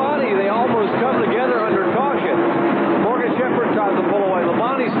and Labonte. They almost come together under caution. Morgan Shepherd tries to pull away.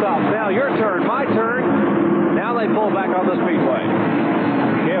 Labonte stops. Now your turn, my turn. Now they pull back on the speedway.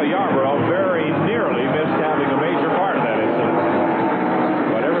 Cale Yarborough very nearly missed having a major part of that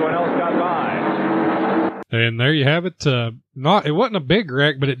incident. But everyone else got by. And there you have it. It wasn't a big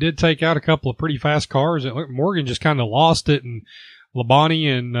wreck, but it did take out a couple of pretty fast cars. Morgan just kind of lost it, and Labonte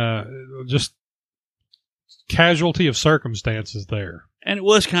and just casualty of circumstances there. And it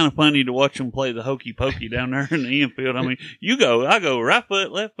was kind of funny to watch them play the hokey pokey down there in the infield. I mean, you go, I go, right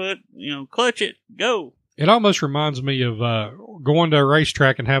foot, left foot, clutch it, go. It almost reminds me of going to a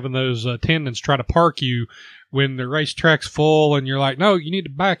racetrack and having those attendants try to park you when the racetrack's full, and you're like, no, you need to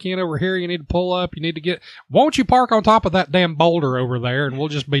back in over here, you need to pull up, you need to won't you park on top of that damn boulder over there, and we'll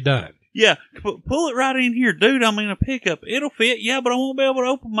just be done. Yeah, pull it right in here, dude. I'm in a pickup. It'll fit, yeah, but I won't be able to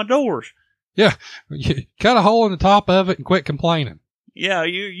open my doors. Yeah, cut a hole in the top of it and quit complaining. Yeah,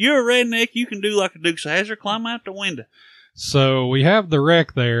 you're a redneck. You can do like a Dukes of Hazzard, climb out the window. So we have the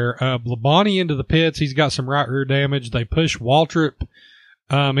wreck there. Labonte into the pits. He's got some right rear damage. They push Waltrip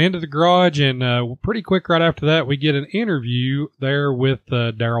into the garage, and pretty quick right after that, we get an interview there with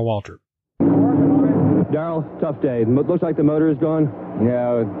Darrell Waltrip. Darrell, tough day. Looks like the motor is gone.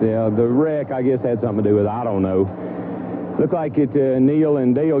 Yeah, the wreck, I guess, had something to do with it. I don't know. Looked like Neil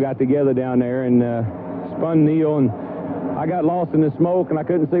and Dale got together down there and spun Neil, and I got lost in the smoke, and I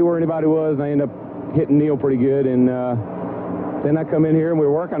couldn't see where anybody was, and I ended up hitting Neil pretty good, and then I come in here and we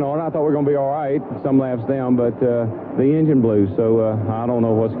were working on it. I thought we were going to be all right, some laps down, but the engine blew, so I don't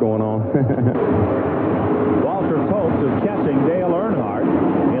know what's going on. Waltrip's hopes of catching Dale Earnhardt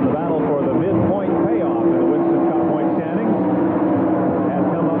in the battle for the midpoint payoff in the Winston Cup point standings has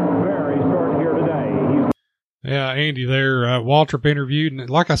come up very short here today. Yeah, Andy there, Waltrip interviewed, and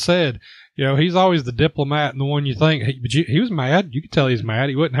like I said, he's always the diplomat and the one you think, but he was mad. You could tell he's mad.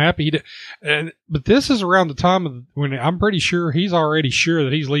 He wasn't happy. But this is around the time when I'm pretty sure he's already sure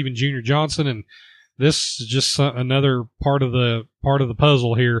that he's leaving Junior Johnson, and this is just another part of the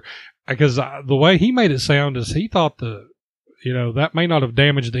puzzle here, because the way he made it sound is he thought that may not have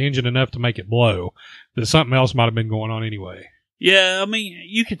damaged the engine enough to make it blow, that something else might have been going on anyway. Yeah, I mean,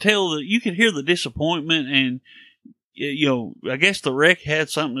 you could tell you could hear the disappointment, and I guess the wreck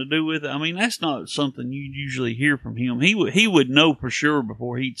had something to do with it. I mean, that's not something you usually hear from him. He would know for sure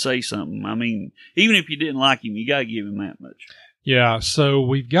before he'd say something. I mean, even if you didn't like him, you got to give him that much. Yeah, so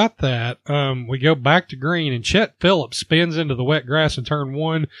we've got that. We go back to green, and Chet Phillips spins into the wet grass in turn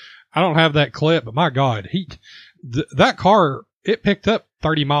one. I don't have that clip, but my God, that car, it picked up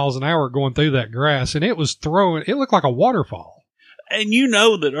 30 miles an hour going through that grass, and it looked like a waterfall. And you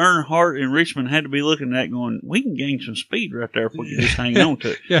know that Earnhardt and Richmond had to be looking at that going, we can gain some speed right there if we can just hang on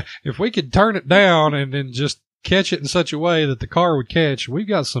to it. Yeah, if we could turn it down and then just catch it in such a way that the car would catch, we've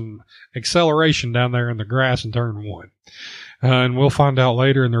got some acceleration down there in the grass in turn one. And we'll find out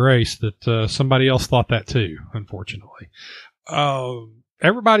later in the race that somebody else thought that too, unfortunately.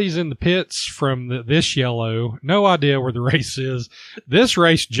 Everybody's in the pits from this yellow. No idea where the race is. This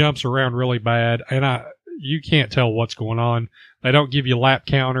race jumps around really bad, and you can't tell what's going on. They don't give you lap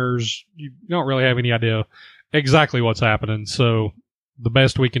counters. You don't really have any idea exactly what's happening. So the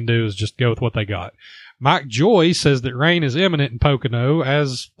best we can do is just go with what they got. Mike Joy says that rain is imminent in Pocono,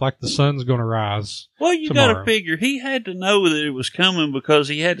 as like the sun's going to rise. Well, you tomorrow. got to figure he had to know that it was coming because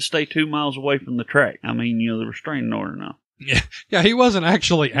he had to stay 2 miles away from the track. I mean, the restraining order now. Yeah, he wasn't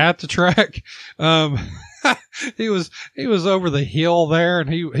actually at the track. He was over the hill there, and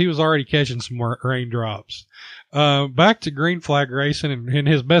he was already catching some raindrops. Back to green flag racing, and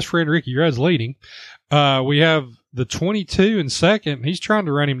his best friend Ricky Rudd's leading. We have the 22 in second. He's trying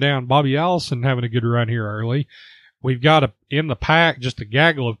to run him down. Bobby Allison having a good run here early. We've got in the pack just a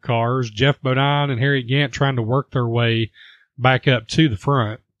gaggle of cars. Jeff Bodine and Harry Gant trying to work their way back up to the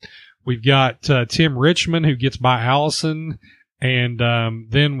front. We've got Tim Richmond who gets by Allison, and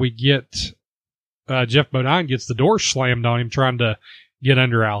then we get Jeff Bodine gets the door slammed on him trying to get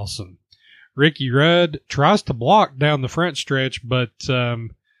under Allison. Ricky Rudd tries to block down the front stretch, but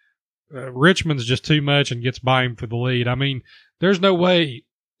Richmond's just too much and gets by him for the lead. I mean, there's no way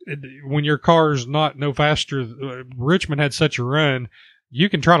when your car's no faster. Richmond had such a run. You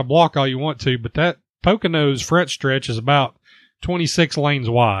can try to block all you want to, but that Pocono's front stretch is about 26 lanes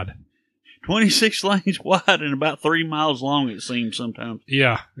wide. 26 lanes wide and about 3 miles long, it seems sometimes.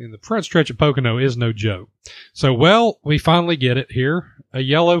 Yeah, and the front stretch of Pocono is no joke. So, we finally get it here. A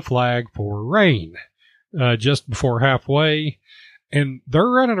yellow flag for rain just before halfway. And they're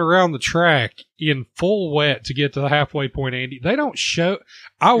running around the track in full wet to get to the halfway point, Andy. They don't show.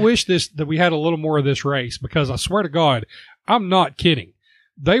 I wish that we had a little more of this race, because I swear to God, I'm not kidding.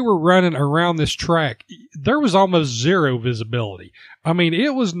 They were running around this track. There was almost zero visibility. I mean,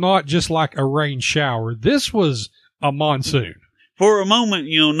 it was not just like a rain shower. This was a monsoon. For a moment,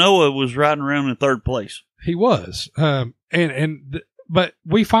 Noah was riding around in third place. He was. But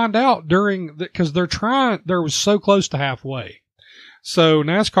we find out because they're was so close to halfway. So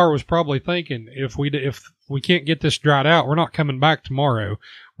NASCAR was probably thinking, if we can't get this dried out, we're not coming back tomorrow.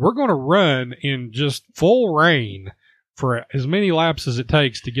 We're going to run in just full rain for as many laps as it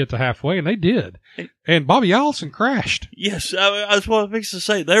takes to get to halfway, and they did. And Bobby Allison crashed. Yes, that's what I was fixing to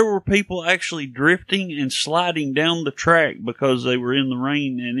say. There were people actually drifting and sliding down the track because they were in the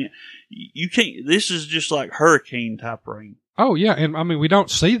rain, and you can't. This is just like hurricane type rain. Oh yeah, and I mean we don't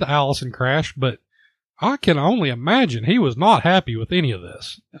see the Allison crash, but I can only imagine he was not happy with any of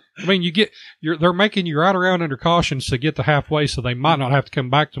this. I mean, they're making you ride around under cautions to get to halfway, so they might not have to come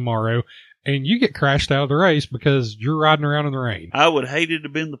back tomorrow. And you get crashed out of the race because you're riding around in the rain. I would hate it to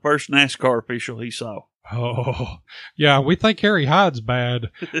have been the first NASCAR official he saw. Oh, yeah. We think Harry Hyde's bad.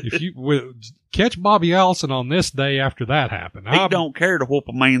 If you catch Bobby Allison on this day after that happened. He don't care to whoop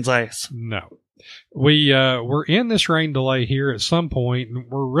a man's ass. No. We're in this rain delay here at some point, and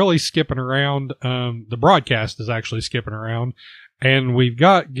we're really skipping around. The broadcast is actually skipping around. And we've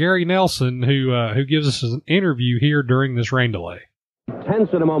got Gary Nelson who gives us an interview here during this rain delay. Tense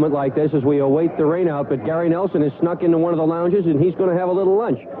at a moment like this as we await the rain out, but Gary Nelson has snuck into one of the lounges and he's going to have a little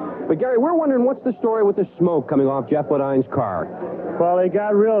lunch. But Gary, we're wondering what's the story with the smoke coming off Jeff Bodine's car. Well, they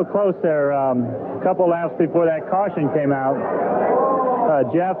got real close there a couple laps before that caution came out.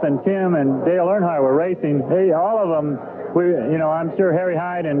 Jeff and Tim and Dale Earnhardt were racing. All of them, I'm sure Harry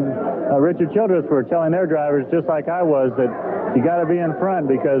Hyde and Richard Childress were telling their drivers, just like I was, that you got to be in front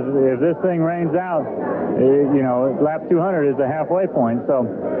because if this thing rains out, lap 200 is the halfway point. So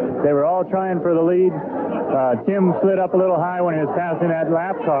they were all trying for the lead. Tim slid up a little high when he was passing that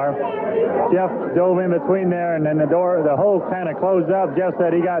lap car. Jeff dove in between there, and then the hole kind of closed up. Jeff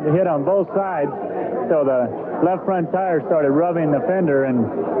said he got hit on both sides, so the left front tire started rubbing the fender, and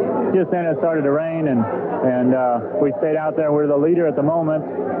just then it started to rain, and we stayed out there. We're the leader at the moment.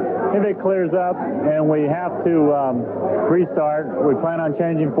 If it clears up and we have to restart, we plan on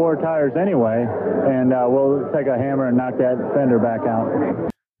changing 4 tires anyway, and we'll take a hammer and knock that fender back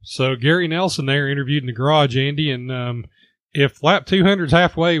out. So Gary Nelson there interviewed in the garage, Andy, and if lap 200 is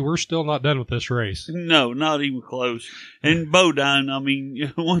halfway, we're still not done with this race. No, not even close. And Bodine, I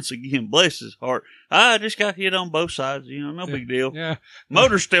mean, once again, bless his heart. I just got hit on both sides, no big deal. Yeah.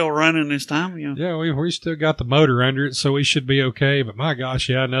 Motor's still running this time, Yeah, we still got the motor under it, so we should be okay. But my gosh,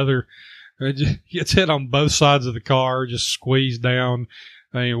 yeah, gets hit on both sides of the car, just squeezed down.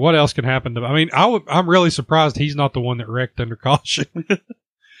 I mean, what else can happen to? I mean, I'm really surprised he's not the one that wrecked under caution.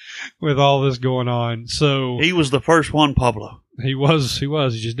 With all this going on. So he was the first one, Pablo. He was.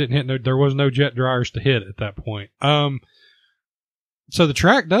 He just didn't hit there was no jet dryers to hit at that point. So the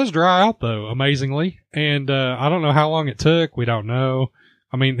track does dry out, though, amazingly. And I don't know how long it took. We don't know.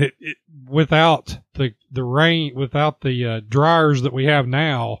 I mean, without the rain, without the dryers that we have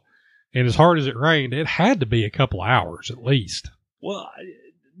now, and as hard as it rained, it had to be a couple hours at least. Well,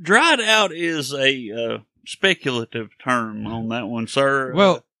 dried out is a speculative term on that one, sir.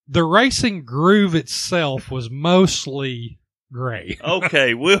 Well, the racing groove itself was mostly gray.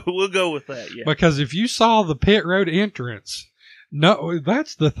 Okay, we'll go with that, yeah. Because if you saw the pit road entrance, no,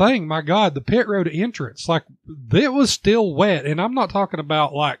 that's the thing. My God, the pit road entrance, like, it was still wet. And I'm not talking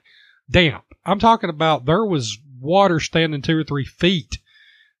about, like, damp. I'm talking about there was water standing 2 or 3 feet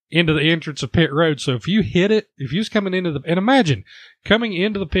into the entrance of pit road. So if you hit it, if you was coming into and imagine coming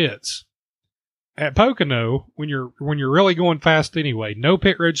into the pits at Pocono when you're really going fast anyway, no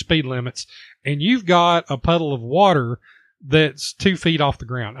pit road speed limits, and you've got a puddle of water that's 2 feet off the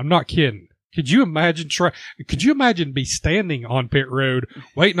ground. I'm not kidding. Could you imagine be standing on pit road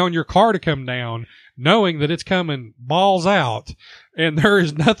waiting on your car to come down, knowing that it's coming balls out and there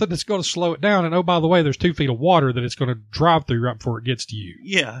is nothing that's going to slow it down? And oh, by the way, there's 2 feet of water that it's going to drive through right before it gets to you.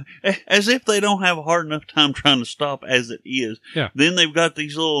 Yeah. As if they don't have a hard enough time trying to stop as it is. Yeah. Then they've got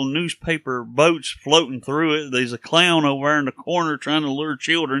these little newspaper boats floating through it. There's a clown over there in the corner trying to lure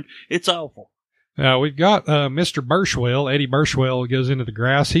children. It's awful. We've got Mr. Burchwell. Eddie Burchwell goes into the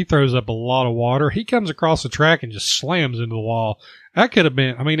grass. He throws up a lot of water. He comes across the track and just slams into the wall. That could have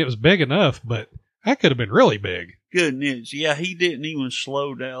been, I mean, it was big enough, but that could have been really big. Goodness. Yeah, he didn't even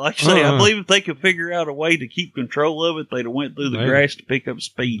slow down. Like I say, I believe if they could figure out a way to keep control of it, they'd have went through the grass to pick up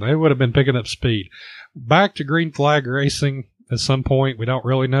speed. They would have been picking up speed. Back to Green Flag Racing at some point. We don't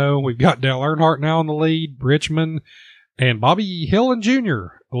really know. We've got Dale Earnhardt now in the lead, Richmond, and Bobby Hillin Jr.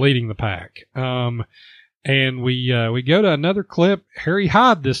 leading the pack. And we go to another clip, Harry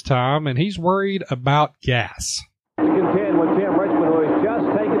Hyde this time, and he's worried about gas. To contend with Tim Richmond, who has just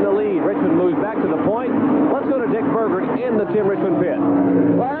taken the lead. Richmond moves back to the point. Let's go to Dick Berger in the Tim Richmond pit.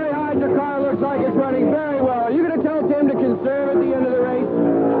 Well, Harry Hyde, the car looks like it's running very well. Are you going to tell Tim to conserve at the end of the race?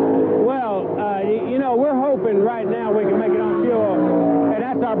 Well, we're hoping right now we can make it on fuel, and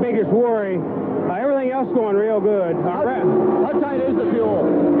that's our biggest worry. Everything else going real good. How tight is the fuel?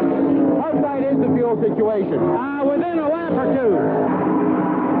 How tight is the fuel situation? Within a lap or two.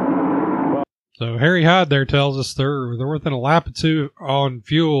 So Harry Hyde there tells us they're within a lap or two on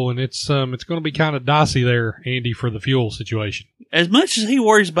fuel, and it's going to be kind of dicey there, Andy, for the fuel situation. As much as he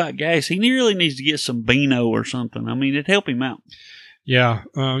worries about gas, he really needs to get some Beano or something. I mean, it'd help him out. Yeah,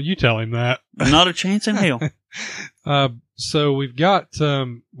 you tell him that. Not a chance in hell. So we've got,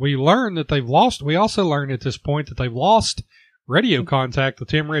 we learned that they've lost, we also learned at this point that they've lost radio contact with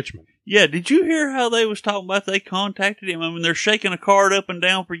Tim Richmond. Yeah, did you hear how they was talking about they contacted him? I mean, they're shaking a card up and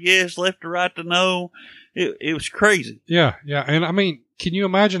down for yes, left to right to no. It was crazy. Yeah. And I mean, can you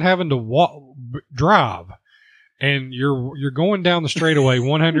imagine having to drive and you're going down the straightaway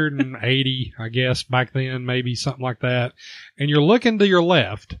 180, I guess, back then, maybe something like that, and you're looking to your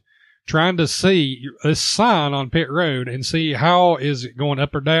left, trying to see a sign on pit road and see how is it going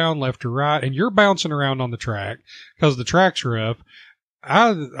up or down, left or right, and you're bouncing around on the track because the track's rough.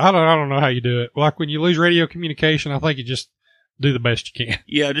 I don't know how you do it. Like when you lose radio communication, I think you just do the best you can.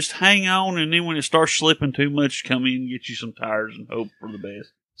 Yeah, just hang on, and then when it starts slipping too much, come in and get you some tires and hope for the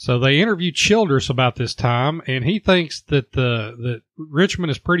best. So they interviewed Childress about this time, and he thinks that that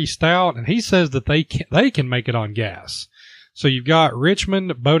Richmond is pretty stout, and he says that they can make it on gas. So you've got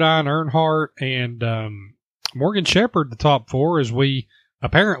Richmond, Bodine, Earnhardt, and Morgan Shepherd, the top four, as we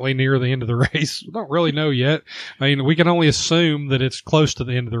apparently near the end of the race. We don't really know yet. I mean, we can only assume that it's close to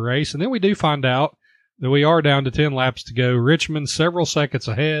the end of the race, and then we do find out that we are down to 10 laps to go. Richmond several seconds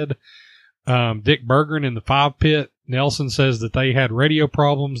ahead. Dick Berggren in the 5 pit. Nelson says that they had radio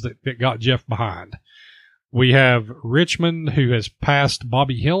problems that got Jeff behind. We have Richmond, who has passed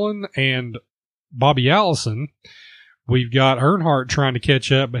Bobby Hillin and Bobby Allison. We've got Earnhardt trying to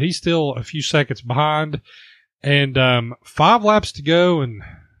catch up, but he's still a few seconds behind. And 5 laps to go, and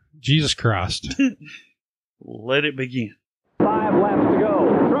Jesus Christ. Let it begin. 5 laps to go.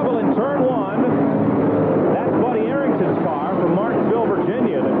 Trouble in turn 1. That's Buddy Arrington's car from Martinsville,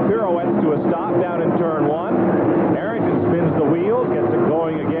 Virginia, that pirouettes to a stop down in turn 1. Arrington spins the wheels, gets it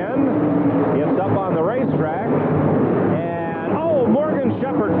going again, gets up on the racetrack, and Morgan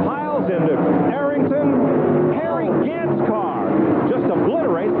Shepherd piles into Arrington. Harry Gant's car just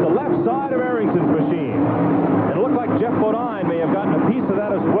obliterates the left side of Arrington's machine. It looked like Jeff Bodine may have gotten a piece of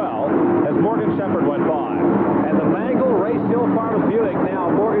that as well as Morgan Shepherd went by. And the Mangle Race Hill Farms Buick now,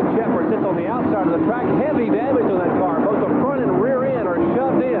 Morgan Shepherd sits on the outside of the track. Heavy damage on that car. Both the front and rear end are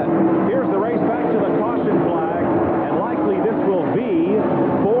shoved in. Here's the race back to the caution flag. And and likely this will be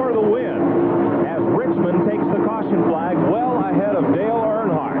for the win, as Richmond takes the caution flag well ahead of Dale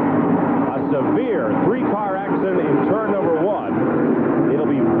Earnhardt. A severe three-car accident in turn number 1. It'll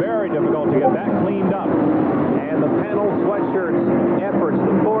be very difficult to get that cleaned up. And the panel sweatshirts efforts,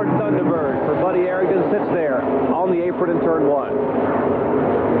 the Ford Thunderbird for Buddy Harrington sits there on the apron in turn 1.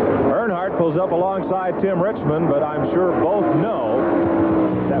 Earnhardt pulls up alongside Tim Richmond, but I'm sure both know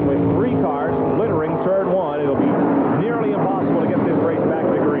that with 3 cars littering turn 1, it'll be nearly impossible to get this race back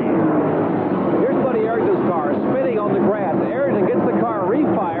to green. Here's Buddy Harrington's car spinning on the grass. Harrington gets the car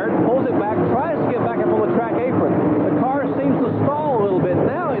refired, pulls it back, tries to get back up on the track apron. The car seems to stall a little bit.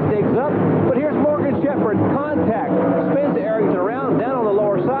 Now it digs up, but here's Morgan Shepherd. Contact. Spins Harrington around, down on the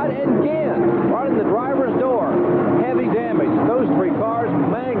lower side, and again, right in the driver's door. Heavy damage. Those 3 cars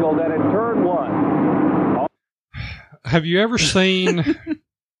mangled and in turn 1. Have you ever seen...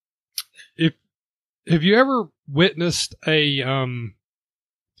 Have you ever witnessed if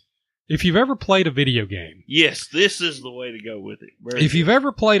you've ever played a video game? Yes, this is the way to go with it. If you've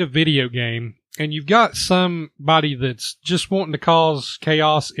ever played a video game and you've got somebody that's just wanting to cause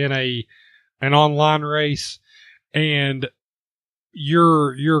chaos in an online race, and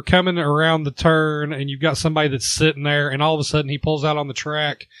you're coming around the turn and you've got somebody that's sitting there, and all of a sudden he pulls out on the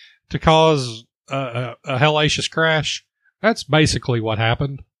track to cause a hellacious crash, that's basically what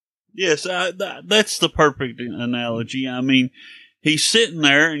happened. Yes, that's the perfect analogy. I mean, he's sitting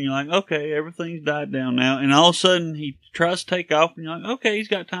there, and you're like, okay, everything's died down now. And all of a sudden, he tries to take off, and you're like, okay, he's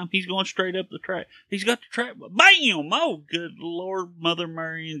got time. He's going straight up the track. He's got the track. Bam! Oh, good Lord, Mother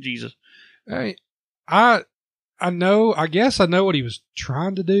Mary and Jesus. Hey, I know. I guess I know what he was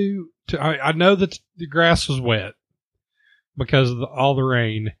trying to do. I know that the grass was wet because of all the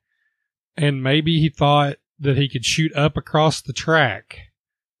rain, and maybe he thought that he could shoot up across the track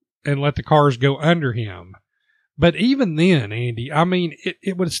and let the cars go under him. But even then, Andy, I mean,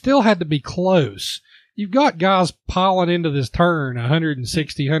 it would have still had to be close. You've got guys piling into this turn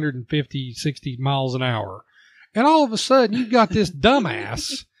 160, 150, 60 miles an hour. And all of a sudden, you've got this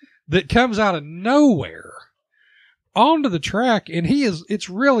dumbass that comes out of nowhere onto the track, and it's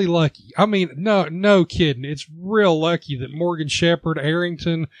really lucky. I mean, no kidding. It's real lucky that Morgan Shepherd,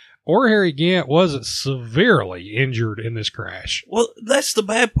 Harrington, or Harry Gant wasn't severely injured in this crash. Well, that's the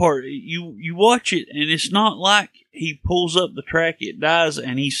bad part. You watch it, and it's not like he pulls up the track, it dies,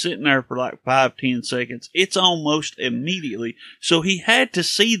 and he's sitting there for like 5-10 seconds. It's almost immediately. So he had to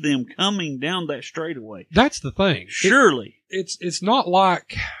see them coming down that straightaway. That's the thing. Surely. It's not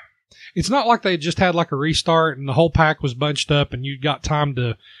like they just had like a restart and the whole pack was bunched up and you got time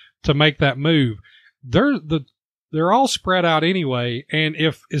to make that move. They're all spread out anyway, and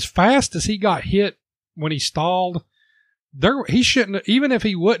if as fast as he got hit when he stalled, he shouldn't. Even if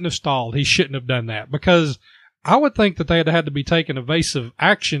he wouldn't have stalled, he shouldn't have done that, because I would think that they had to be taking evasive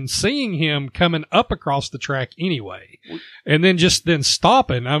action, seeing him coming up across the track anyway, and then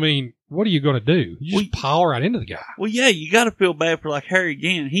stopping. I mean, what are you going to do? You just pile right into the guy. Well, yeah, you got to feel bad for like Harry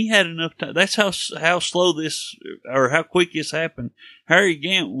Gant. He had enough time. That's how slow this, or how quick this happened. Harry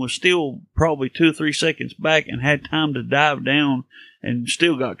Gant was still probably 2 or 3 seconds back and had time to dive down and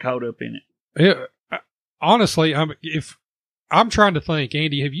still got caught up in it. Honestly, I'm trying to think,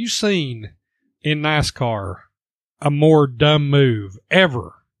 Andy, have you seen in NASCAR a more dumb move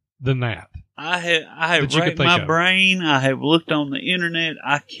ever than that? I have racked my brain. I have looked on the internet.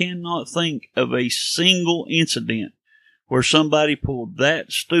 I cannot think of a single incident where somebody pulled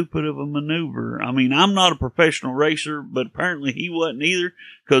that stupid of a maneuver. I mean, I'm not a professional racer, but apparently he wasn't either,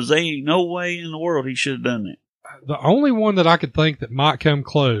 because there ain't no way in the world he should have done that. The only one that I could think that might come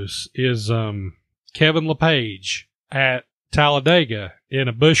close is Kevin LePage at Talladega in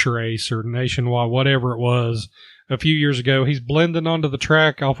a Busch race or Nationwide, whatever it was, a few years ago. He's blending onto the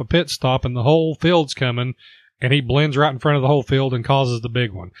track off a pit stop, and the whole field's coming, and he blends right in front of the whole field and causes the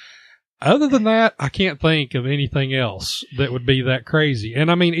big one. Other than that, I can't think of anything else that would be that crazy. And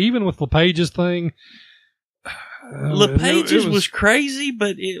I mean, even with LePage's thing, LePage's was crazy,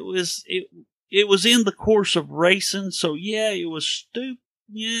 but it was in the course of racing. So yeah, it was stupid.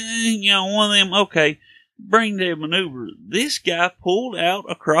 Yeah, one of them. Okay, bring that maneuver. This guy pulled out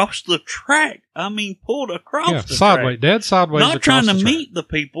across the track. I mean, pulled across the sideways, track. Dead sideways. Not trying to meet the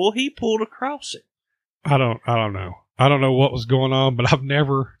people. He pulled across it. I don't know. I don't know what was going on, but I've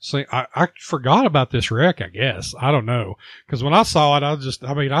never seen. I forgot about this wreck, I guess. I don't know, because when I saw it, I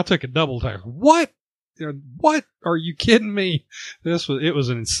took a double take. What? What? Are you kidding me? It was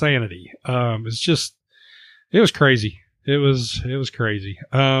an insanity. It was crazy. It was crazy.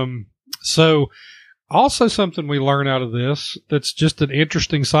 So also something we learn out of this that's just an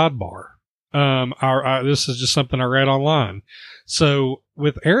interesting sidebar. This is just something I read online. So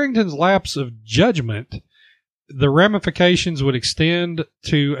with Arrington's lapse of judgment, the ramifications would extend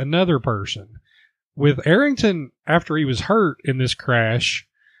to another person. With Arrington, after he was hurt in this crash,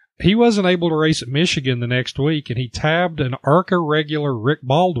 he wasn't able to race at Michigan the next week, and he tabbed an ARCA regular Rick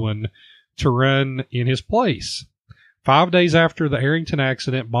Baldwin to run in his place. 5 days after the Arrington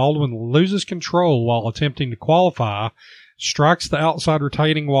accident, Baldwin loses control while attempting to qualify, strikes the outside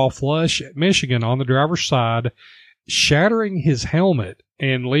retaining wall flush at Michigan on the driver's side, shattering his helmet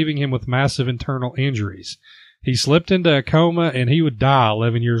and leaving him with massive internal injuries. He slipped into a coma, and he would die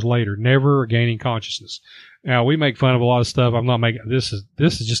 11 years later, never regaining consciousness. Now, we make fun of a lot of stuff. I'm not making this is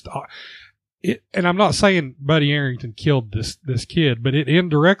just it, and I'm not saying Buddy Arrington killed this kid, but it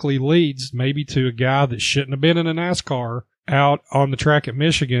indirectly leads maybe to a guy that shouldn't have been in a NASCAR out on the track at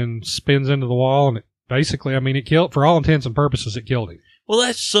Michigan, spins into the wall, and it basically, I mean, it killed, for all intents and purposes, it killed him. Well,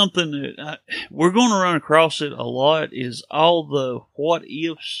 that's something that we're going to run across it a lot, is all the what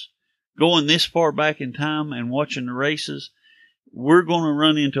ifs. Going this far back in time and watching the races, we're going to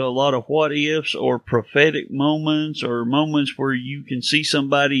run into a lot of what ifs or prophetic moments, or moments where you can see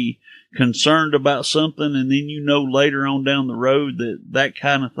somebody concerned about something, and then you know later on down the road that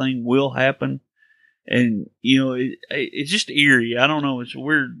kind of thing will happen. And it's just eerie. I don't know. It's a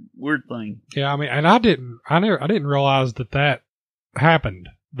weird thing. Yeah, I mean, and I didn't realize that happened.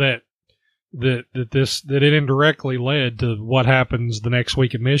 That it indirectly led to what happens the next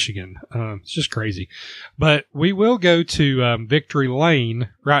week in Michigan. It's just crazy. But we will go to Victory Lane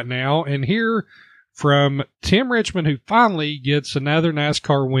right now and hear from Tim Richmond, who finally gets another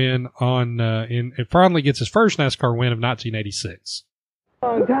NASCAR win finally gets his first NASCAR win of 1986.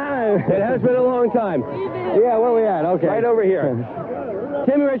 Long time. It has been a long time. Yeah, where are we at? Okay. Right over here.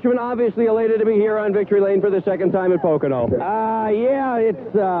 Tim Richmond obviously elated to be here on Victory Lane for the second time at Pocono. Yeah,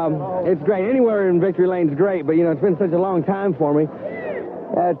 it's great. Anywhere in Victory Lane's great, but it's been such a long time for me.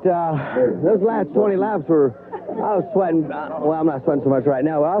 Those last 20 laps I was sweating. Well, I'm not sweating so much right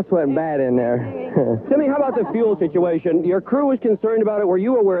now, but I was sweating bad in there. Timmy, how about the fuel situation? Your crew was concerned about it. Were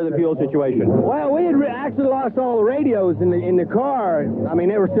you aware of the fuel situation? Well, we had actually lost all the radios in the car. I mean,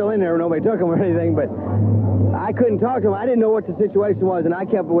 they were still in there. Nobody took them or anything, but I couldn't talk to them. I didn't know what the situation was, and I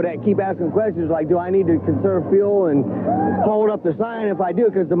would keep asking questions like, do I need to conserve fuel and hold up the sign if I do?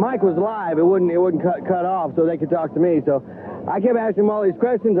 Because the mic was live. It wouldn't cut off, so they could talk to me. So I kept asking them all these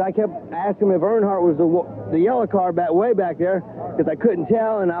questions. I kept asking them if Earnhardt was the yellow car way back there, because I couldn't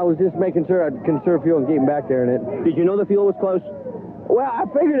tell, and I was just making sure I'd conserve fuel and keep them back there. Did you know the fuel was close? Well, I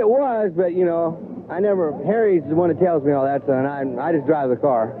figured it was, but, Harry's the one that tells me all that, so, and I just drive the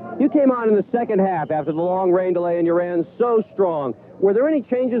car. You came on in the second half after the long rain delay, and you ran so strong. Were there any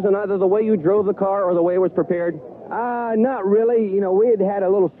changes in either the way you drove the car or the way it was prepared? Not really. We had a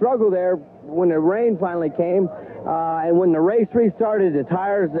little struggle there when the rain finally came, and when the race restarted, the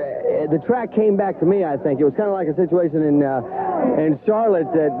tires, the track came back to me, I think. It was kind of like a situation in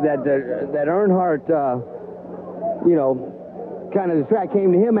Charlotte that Earnhardt, kind of the track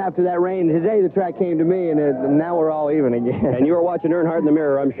came to him after that rain. Today the track came to me, and now we're all even again. And you were watching Earnhardt in the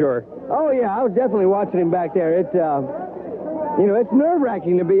mirror, I'm sure. Oh, yeah, I was definitely watching him back there. It's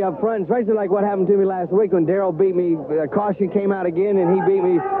nerve-wracking to be up front, especially like what happened to me last week when Darrell beat me. Caution came out again, and he beat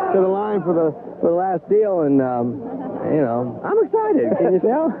me to the line for the last deal, and, I'm excited. Can you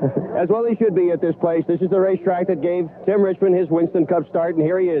tell? As well he should be at this place. This is the racetrack that gave Tim Richmond his Winston Cup start, and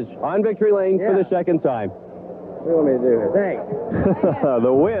here he is on Victory Lane for the second time. What do you want me to do here? Thanks. The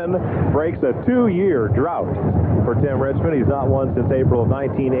win breaks a 2-year drought for Tim Richmond. He's not won since April of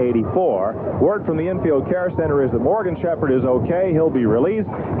 1984. Word from the infield care center is that Morgan Shepherd is okay. He'll be released.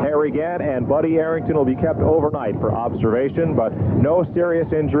 Harry Gant and Buddy Arrington will be kept overnight for observation, but no serious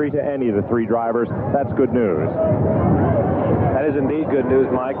injury to any of the three drivers. That's good news. That is indeed good news,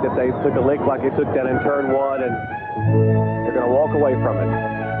 Mike, that they took a lick like they took that in turn one, and they're going to walk away from it.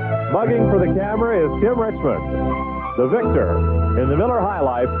 Mugging for the camera is Tim Richmond, the victor in the Miller High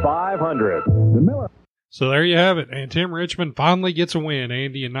Life 500. So there you have it. And Tim Richmond finally gets a win,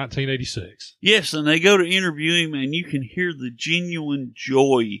 Andy, in 1986. Yes, and they go to interview him, and you can hear the genuine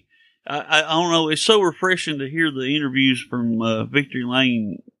joy. I don't know. It's so refreshing to hear the interviews from Victory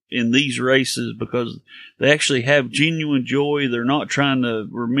Lane in these races, because they actually have genuine joy. They're not trying to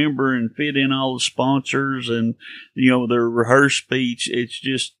remember and fit in all the sponsors and, their rehearsed speech. It's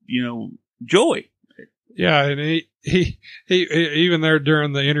just, joy. Yeah. And he even there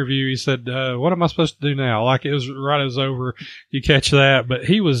during the interview, he said, what am I supposed to do now? Like it was right as over. You catch that, but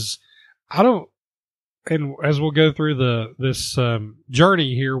and as we'll go through this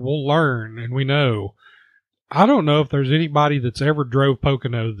journey here, we'll learn, and we know I don't know if there's anybody that's ever drove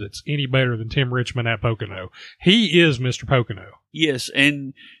Pocono that's any better than Tim Richmond at Pocono. He is Mr. Pocono. Yes,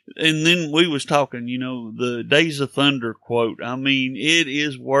 and then we was talking, the Days of Thunder quote. I mean, it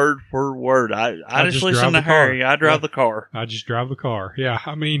is word for word. I just listen to Harry. I drive the car. I just drive the car. Yeah,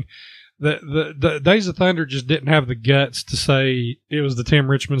 I mean, the Days of Thunder just didn't have the guts to say it was the Tim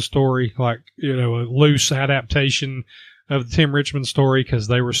Richmond story, like, a loose adaptation of the Tim Richmond story, because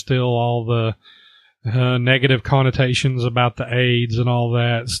they were still all the negative connotations about the AIDS and all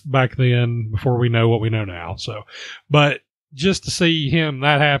that back then before we know what we know now. So, but just to see him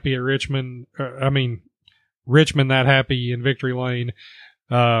that happy at Richmond that happy in Victory Lane,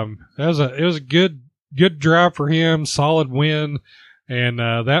 it was a good drive for him, solid win. And,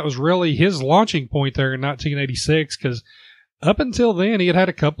 that was really his launching point there in 1986, because up until then he had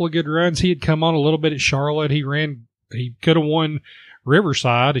a couple of good runs. He had come on a little bit at Charlotte. He could have won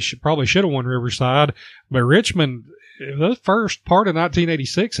Riverside. He probably should have won Riverside, but Richmond, the first part of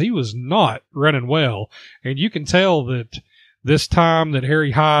 1986, he was not running well. And you can tell that this time that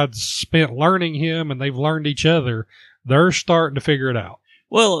Harry Hyde's spent learning him and they've learned each other, they're starting to figure it out.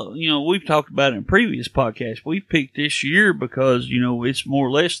 Well, we've talked about it in previous podcasts. We picked this year because, it's more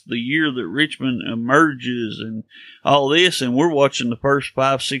or less the year that Richmond emerges and all this, and we're watching the first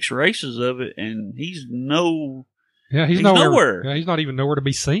 5-6 races of it, and he's nowhere. Yeah, he's nowhere. Yeah, he's not even nowhere to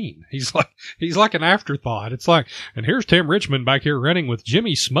be seen. He's like an afterthought. It's like, and here's Tim Richmond back here running with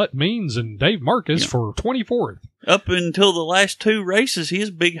Jimmy Smut Means and Dave Marcus for 24th. Up until the last 2 races, his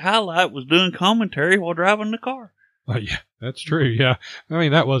big highlight was doing commentary while driving the car. Oh, yeah, that's true. Yeah. I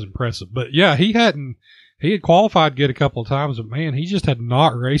mean, that was impressive. But yeah, he had qualified good a couple of times, but man, he just had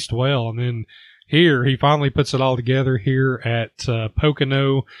not raced well. And then here, he finally puts it all together here at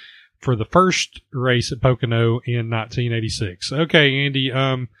Pocono for the first race at Pocono in 1986. Okay, Andy,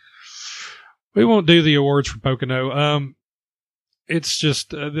 we won't do the awards for Pocono. It's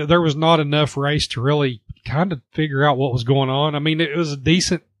just, there was not enough race to really kind of figure out what was going on. I mean, it was a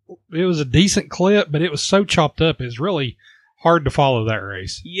decent clip, but it was so chopped up, it's really hard to follow that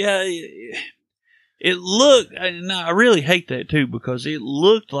race. Yeah, it looked, and I really hate that too, because it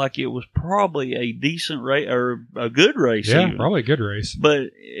looked like it was probably a decent race, or a good race. Yeah, even. Probably a good race.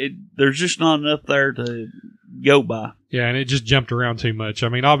 But there's just not enough there to go by. Yeah, and it just jumped around too much. I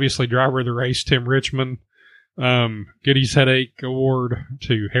mean, obviously, driver of the race, Tim Richmond, Goody's Headache Award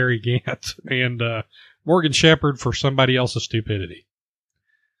to Harry Gant, and Morgan Shepherd for somebody else's stupidity.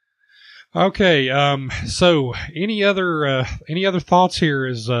 Okay, so any other thoughts here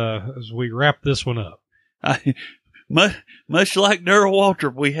as we wrap this one up? Much like Darrell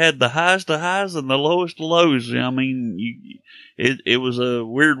Waltrip, we had the highest of highs and the lowest of lows. I mean, it was a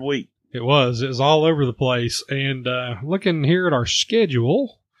weird week. It was all over the place. And looking here at our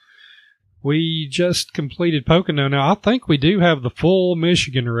schedule, we just completed Pocono. Now, I think we do have the full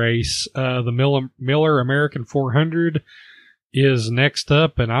Michigan race. The Miller American 400 is next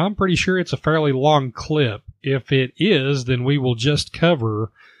up, and I'm pretty sure it's a fairly long clip. If it is, then we will just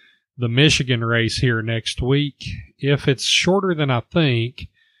cover the Michigan race here next week. If it's shorter than I think,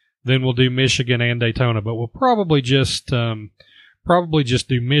 then we'll do Michigan and Daytona, but we'll probably just do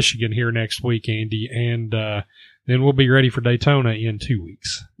Michigan here next week, Andy, and then we'll be ready for Daytona in 2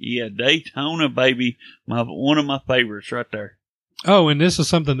 weeks. Yeah, Daytona, baby. One of my favorites right there. Oh, and this is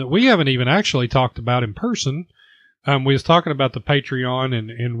something that we haven't even actually talked about in person. We was talking about the Patreon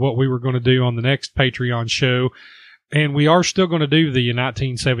and what we were going to do on the next Patreon show. And we are still going to do the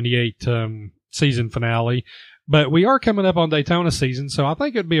 1978 season finale. But we are coming up on Daytona season, so I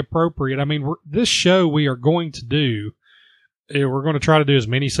think it'd be appropriate. I mean, this show we are going to do, we're going to try to do as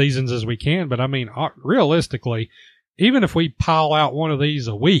many seasons as we can. But, I mean, realistically, even if we pile out one of these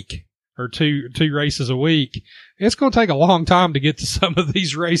a week, or two races a week, it's going to take a long time to get to some of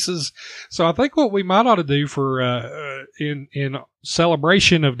these races. So I think what we might ought to do for in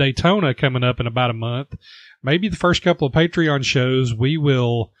celebration of Daytona coming up in about a month, maybe the first couple of Patreon shows, we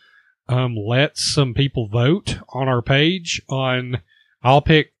will let some people vote on our page on, I'll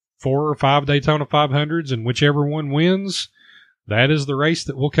pick 4 or 5 Daytona 500s, and whichever one wins, that is the race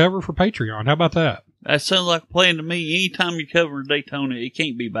that we'll cover for Patreon. How about that? That sounds like a plan to me. Anytime you're covering Daytona, it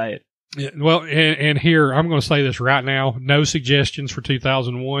can't be bad. Yeah, well, and here, I'm going to say this right now. No suggestions for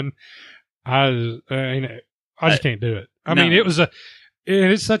 2001. I just can't do it. I mean,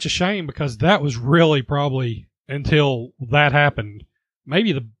 it's such a shame because that was really probably, until that happened,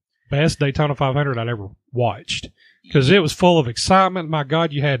 maybe the best Daytona 500 I'd ever watched. Because it was full of excitement. My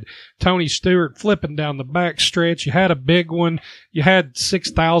God, you had Tony Stewart flipping down the back stretch. You had a big one. You had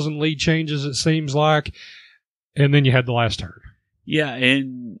 6,000 lead changes, it seems like. And then you had the last turn. Yeah,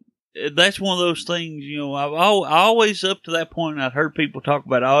 and that's one of those things, you know, I always up to that point, I'd heard people talk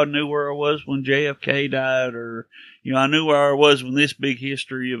about, I knew where I was when JFK died, or, you know, I knew where I was when this big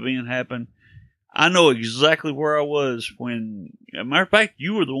history event happened. I know exactly where I was when, as a matter of fact,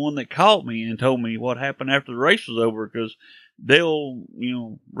 you were the one that called me and told me what happened after the race was over, because Dale, you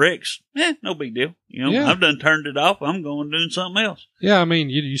know, Rex, no big deal. You know, I've done turned it off. I'm going doing something else. Yeah, I mean,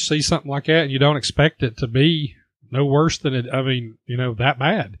 you see something like that and you don't expect it to be no worse than it, I mean, you know, that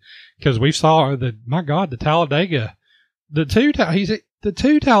bad. Because we saw my God, the Talladega, the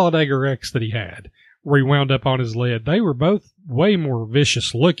two Talladega wrecks that he had, where he wound up on his lid, they were both way more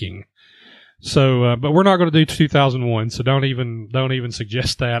vicious looking. So, but we're not going to do 2001, so don't even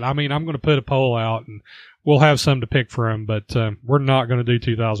suggest that. I mean, I'm going to put a poll out and we'll have some to pick from, but we're not going to do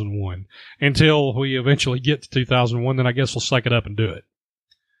 2001 until we eventually get to 2001. Then I guess we'll suck it up and do it.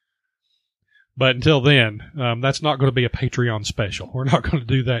 But until then, that's not going to be a Patreon special. We're not going to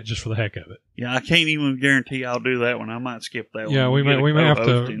do that just for the heck of it. Yeah, I can't even guarantee I'll do that one. I might skip that one. Yeah, we may have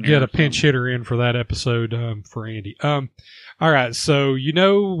to get a pinch hitter in for that episode for Andy. All right, so you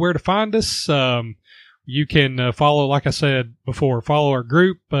know where to find us. You can follow, like I said before, follow our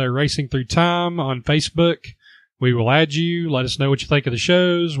group, Racing Through Time, on Facebook. We will add you. Let us know what you think of the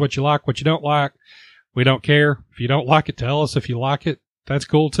shows, what you like, what you don't like. We don't care. If you don't like it, tell us. If you like it, that's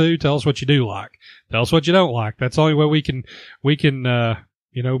cool too. Tell us what you do like. Tell us what you don't like. That's the only way we can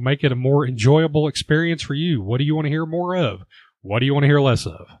you know, make it a more enjoyable experience for you. What do you want to hear more of? What do you want to hear less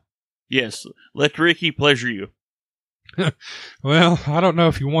of? Yes, let Ricky pleasure you. Well, I don't know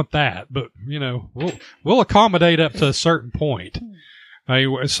if you want that, but you know, we'll accommodate up to a certain point.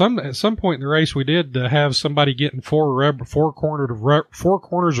 At some point in the race, we did have somebody getting four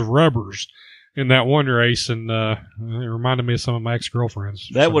corners of rubbers in that one race, and it reminded me of some of my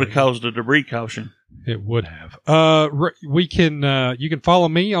ex-girlfriends. That would have caused a debris caution. It would have. You can follow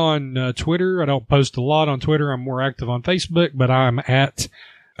me on Twitter. I don't post a lot on Twitter. I'm more active on Facebook, but I'm at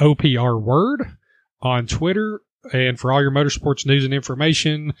OPR Word on Twitter. And for all your motorsports news and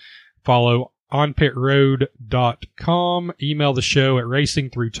information, follow onpitroad.com. Email the show at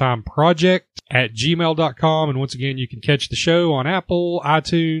racingthroughtimeproject@gmail.com. And once again, you can catch the show on Apple,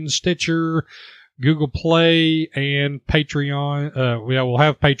 iTunes, Stitcher, Google Play, and Patreon. We'll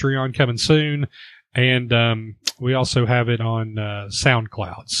have Patreon coming soon. And we also have it on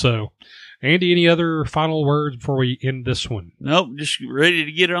SoundCloud. So, Andy, any other final words before we end this one? Nope, just ready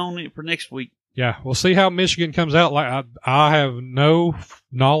to get on it for next week. Yeah, we'll see how Michigan comes out. Like I have no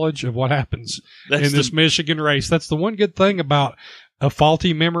knowledge of what happens in this Michigan race. That's the one good thing about a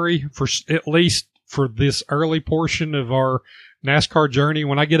faulty memory, for at least for this early portion of our NASCAR journey.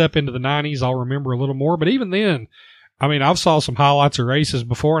 When I get up into the 90s, I'll remember a little more. But even then, I mean, I've saw some highlights of races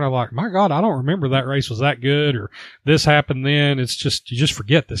before, and I'm like, my God, I don't remember that race was that good, or this happened then. It's just, you just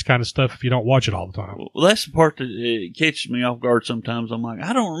forget this kind of stuff if you don't watch it all the time. Well, that's the part that catches me off guard sometimes. I'm like,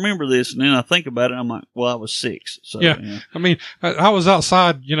 I don't remember this, and then I think about it, I'm like, well, I was 6. So, yeah. I mean, I was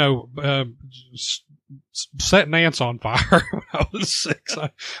outside, you know, setting ants on fire when I was 6.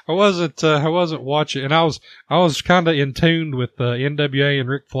 I wasn't watching, and I was kind of in tune with NWA and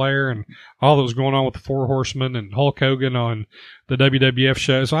Ric Flair and all that was going on with the Four Horsemen and Hulk Hogan on the WWF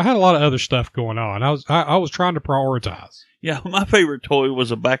show. So I had a lot of other stuff going on. I was trying to prioritize. Yeah, my favorite toy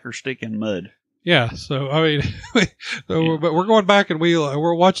was a backer stick in mud. Yeah, so I mean, but we're going back and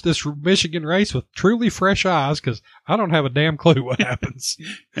we'll watch this Michigan race with truly fresh eyes, because I don't have a damn clue what happens.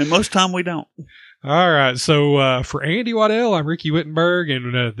 And most time we don't. All right, so for Andy Waddell, I'm Ricky Wittenberg,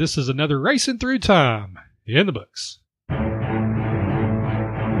 and this is another Racing Through Time in the books.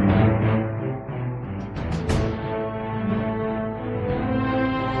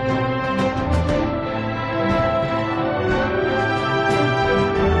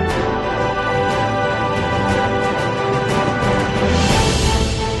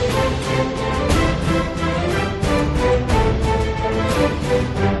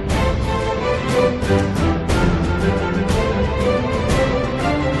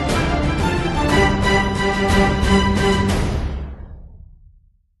 Thank you.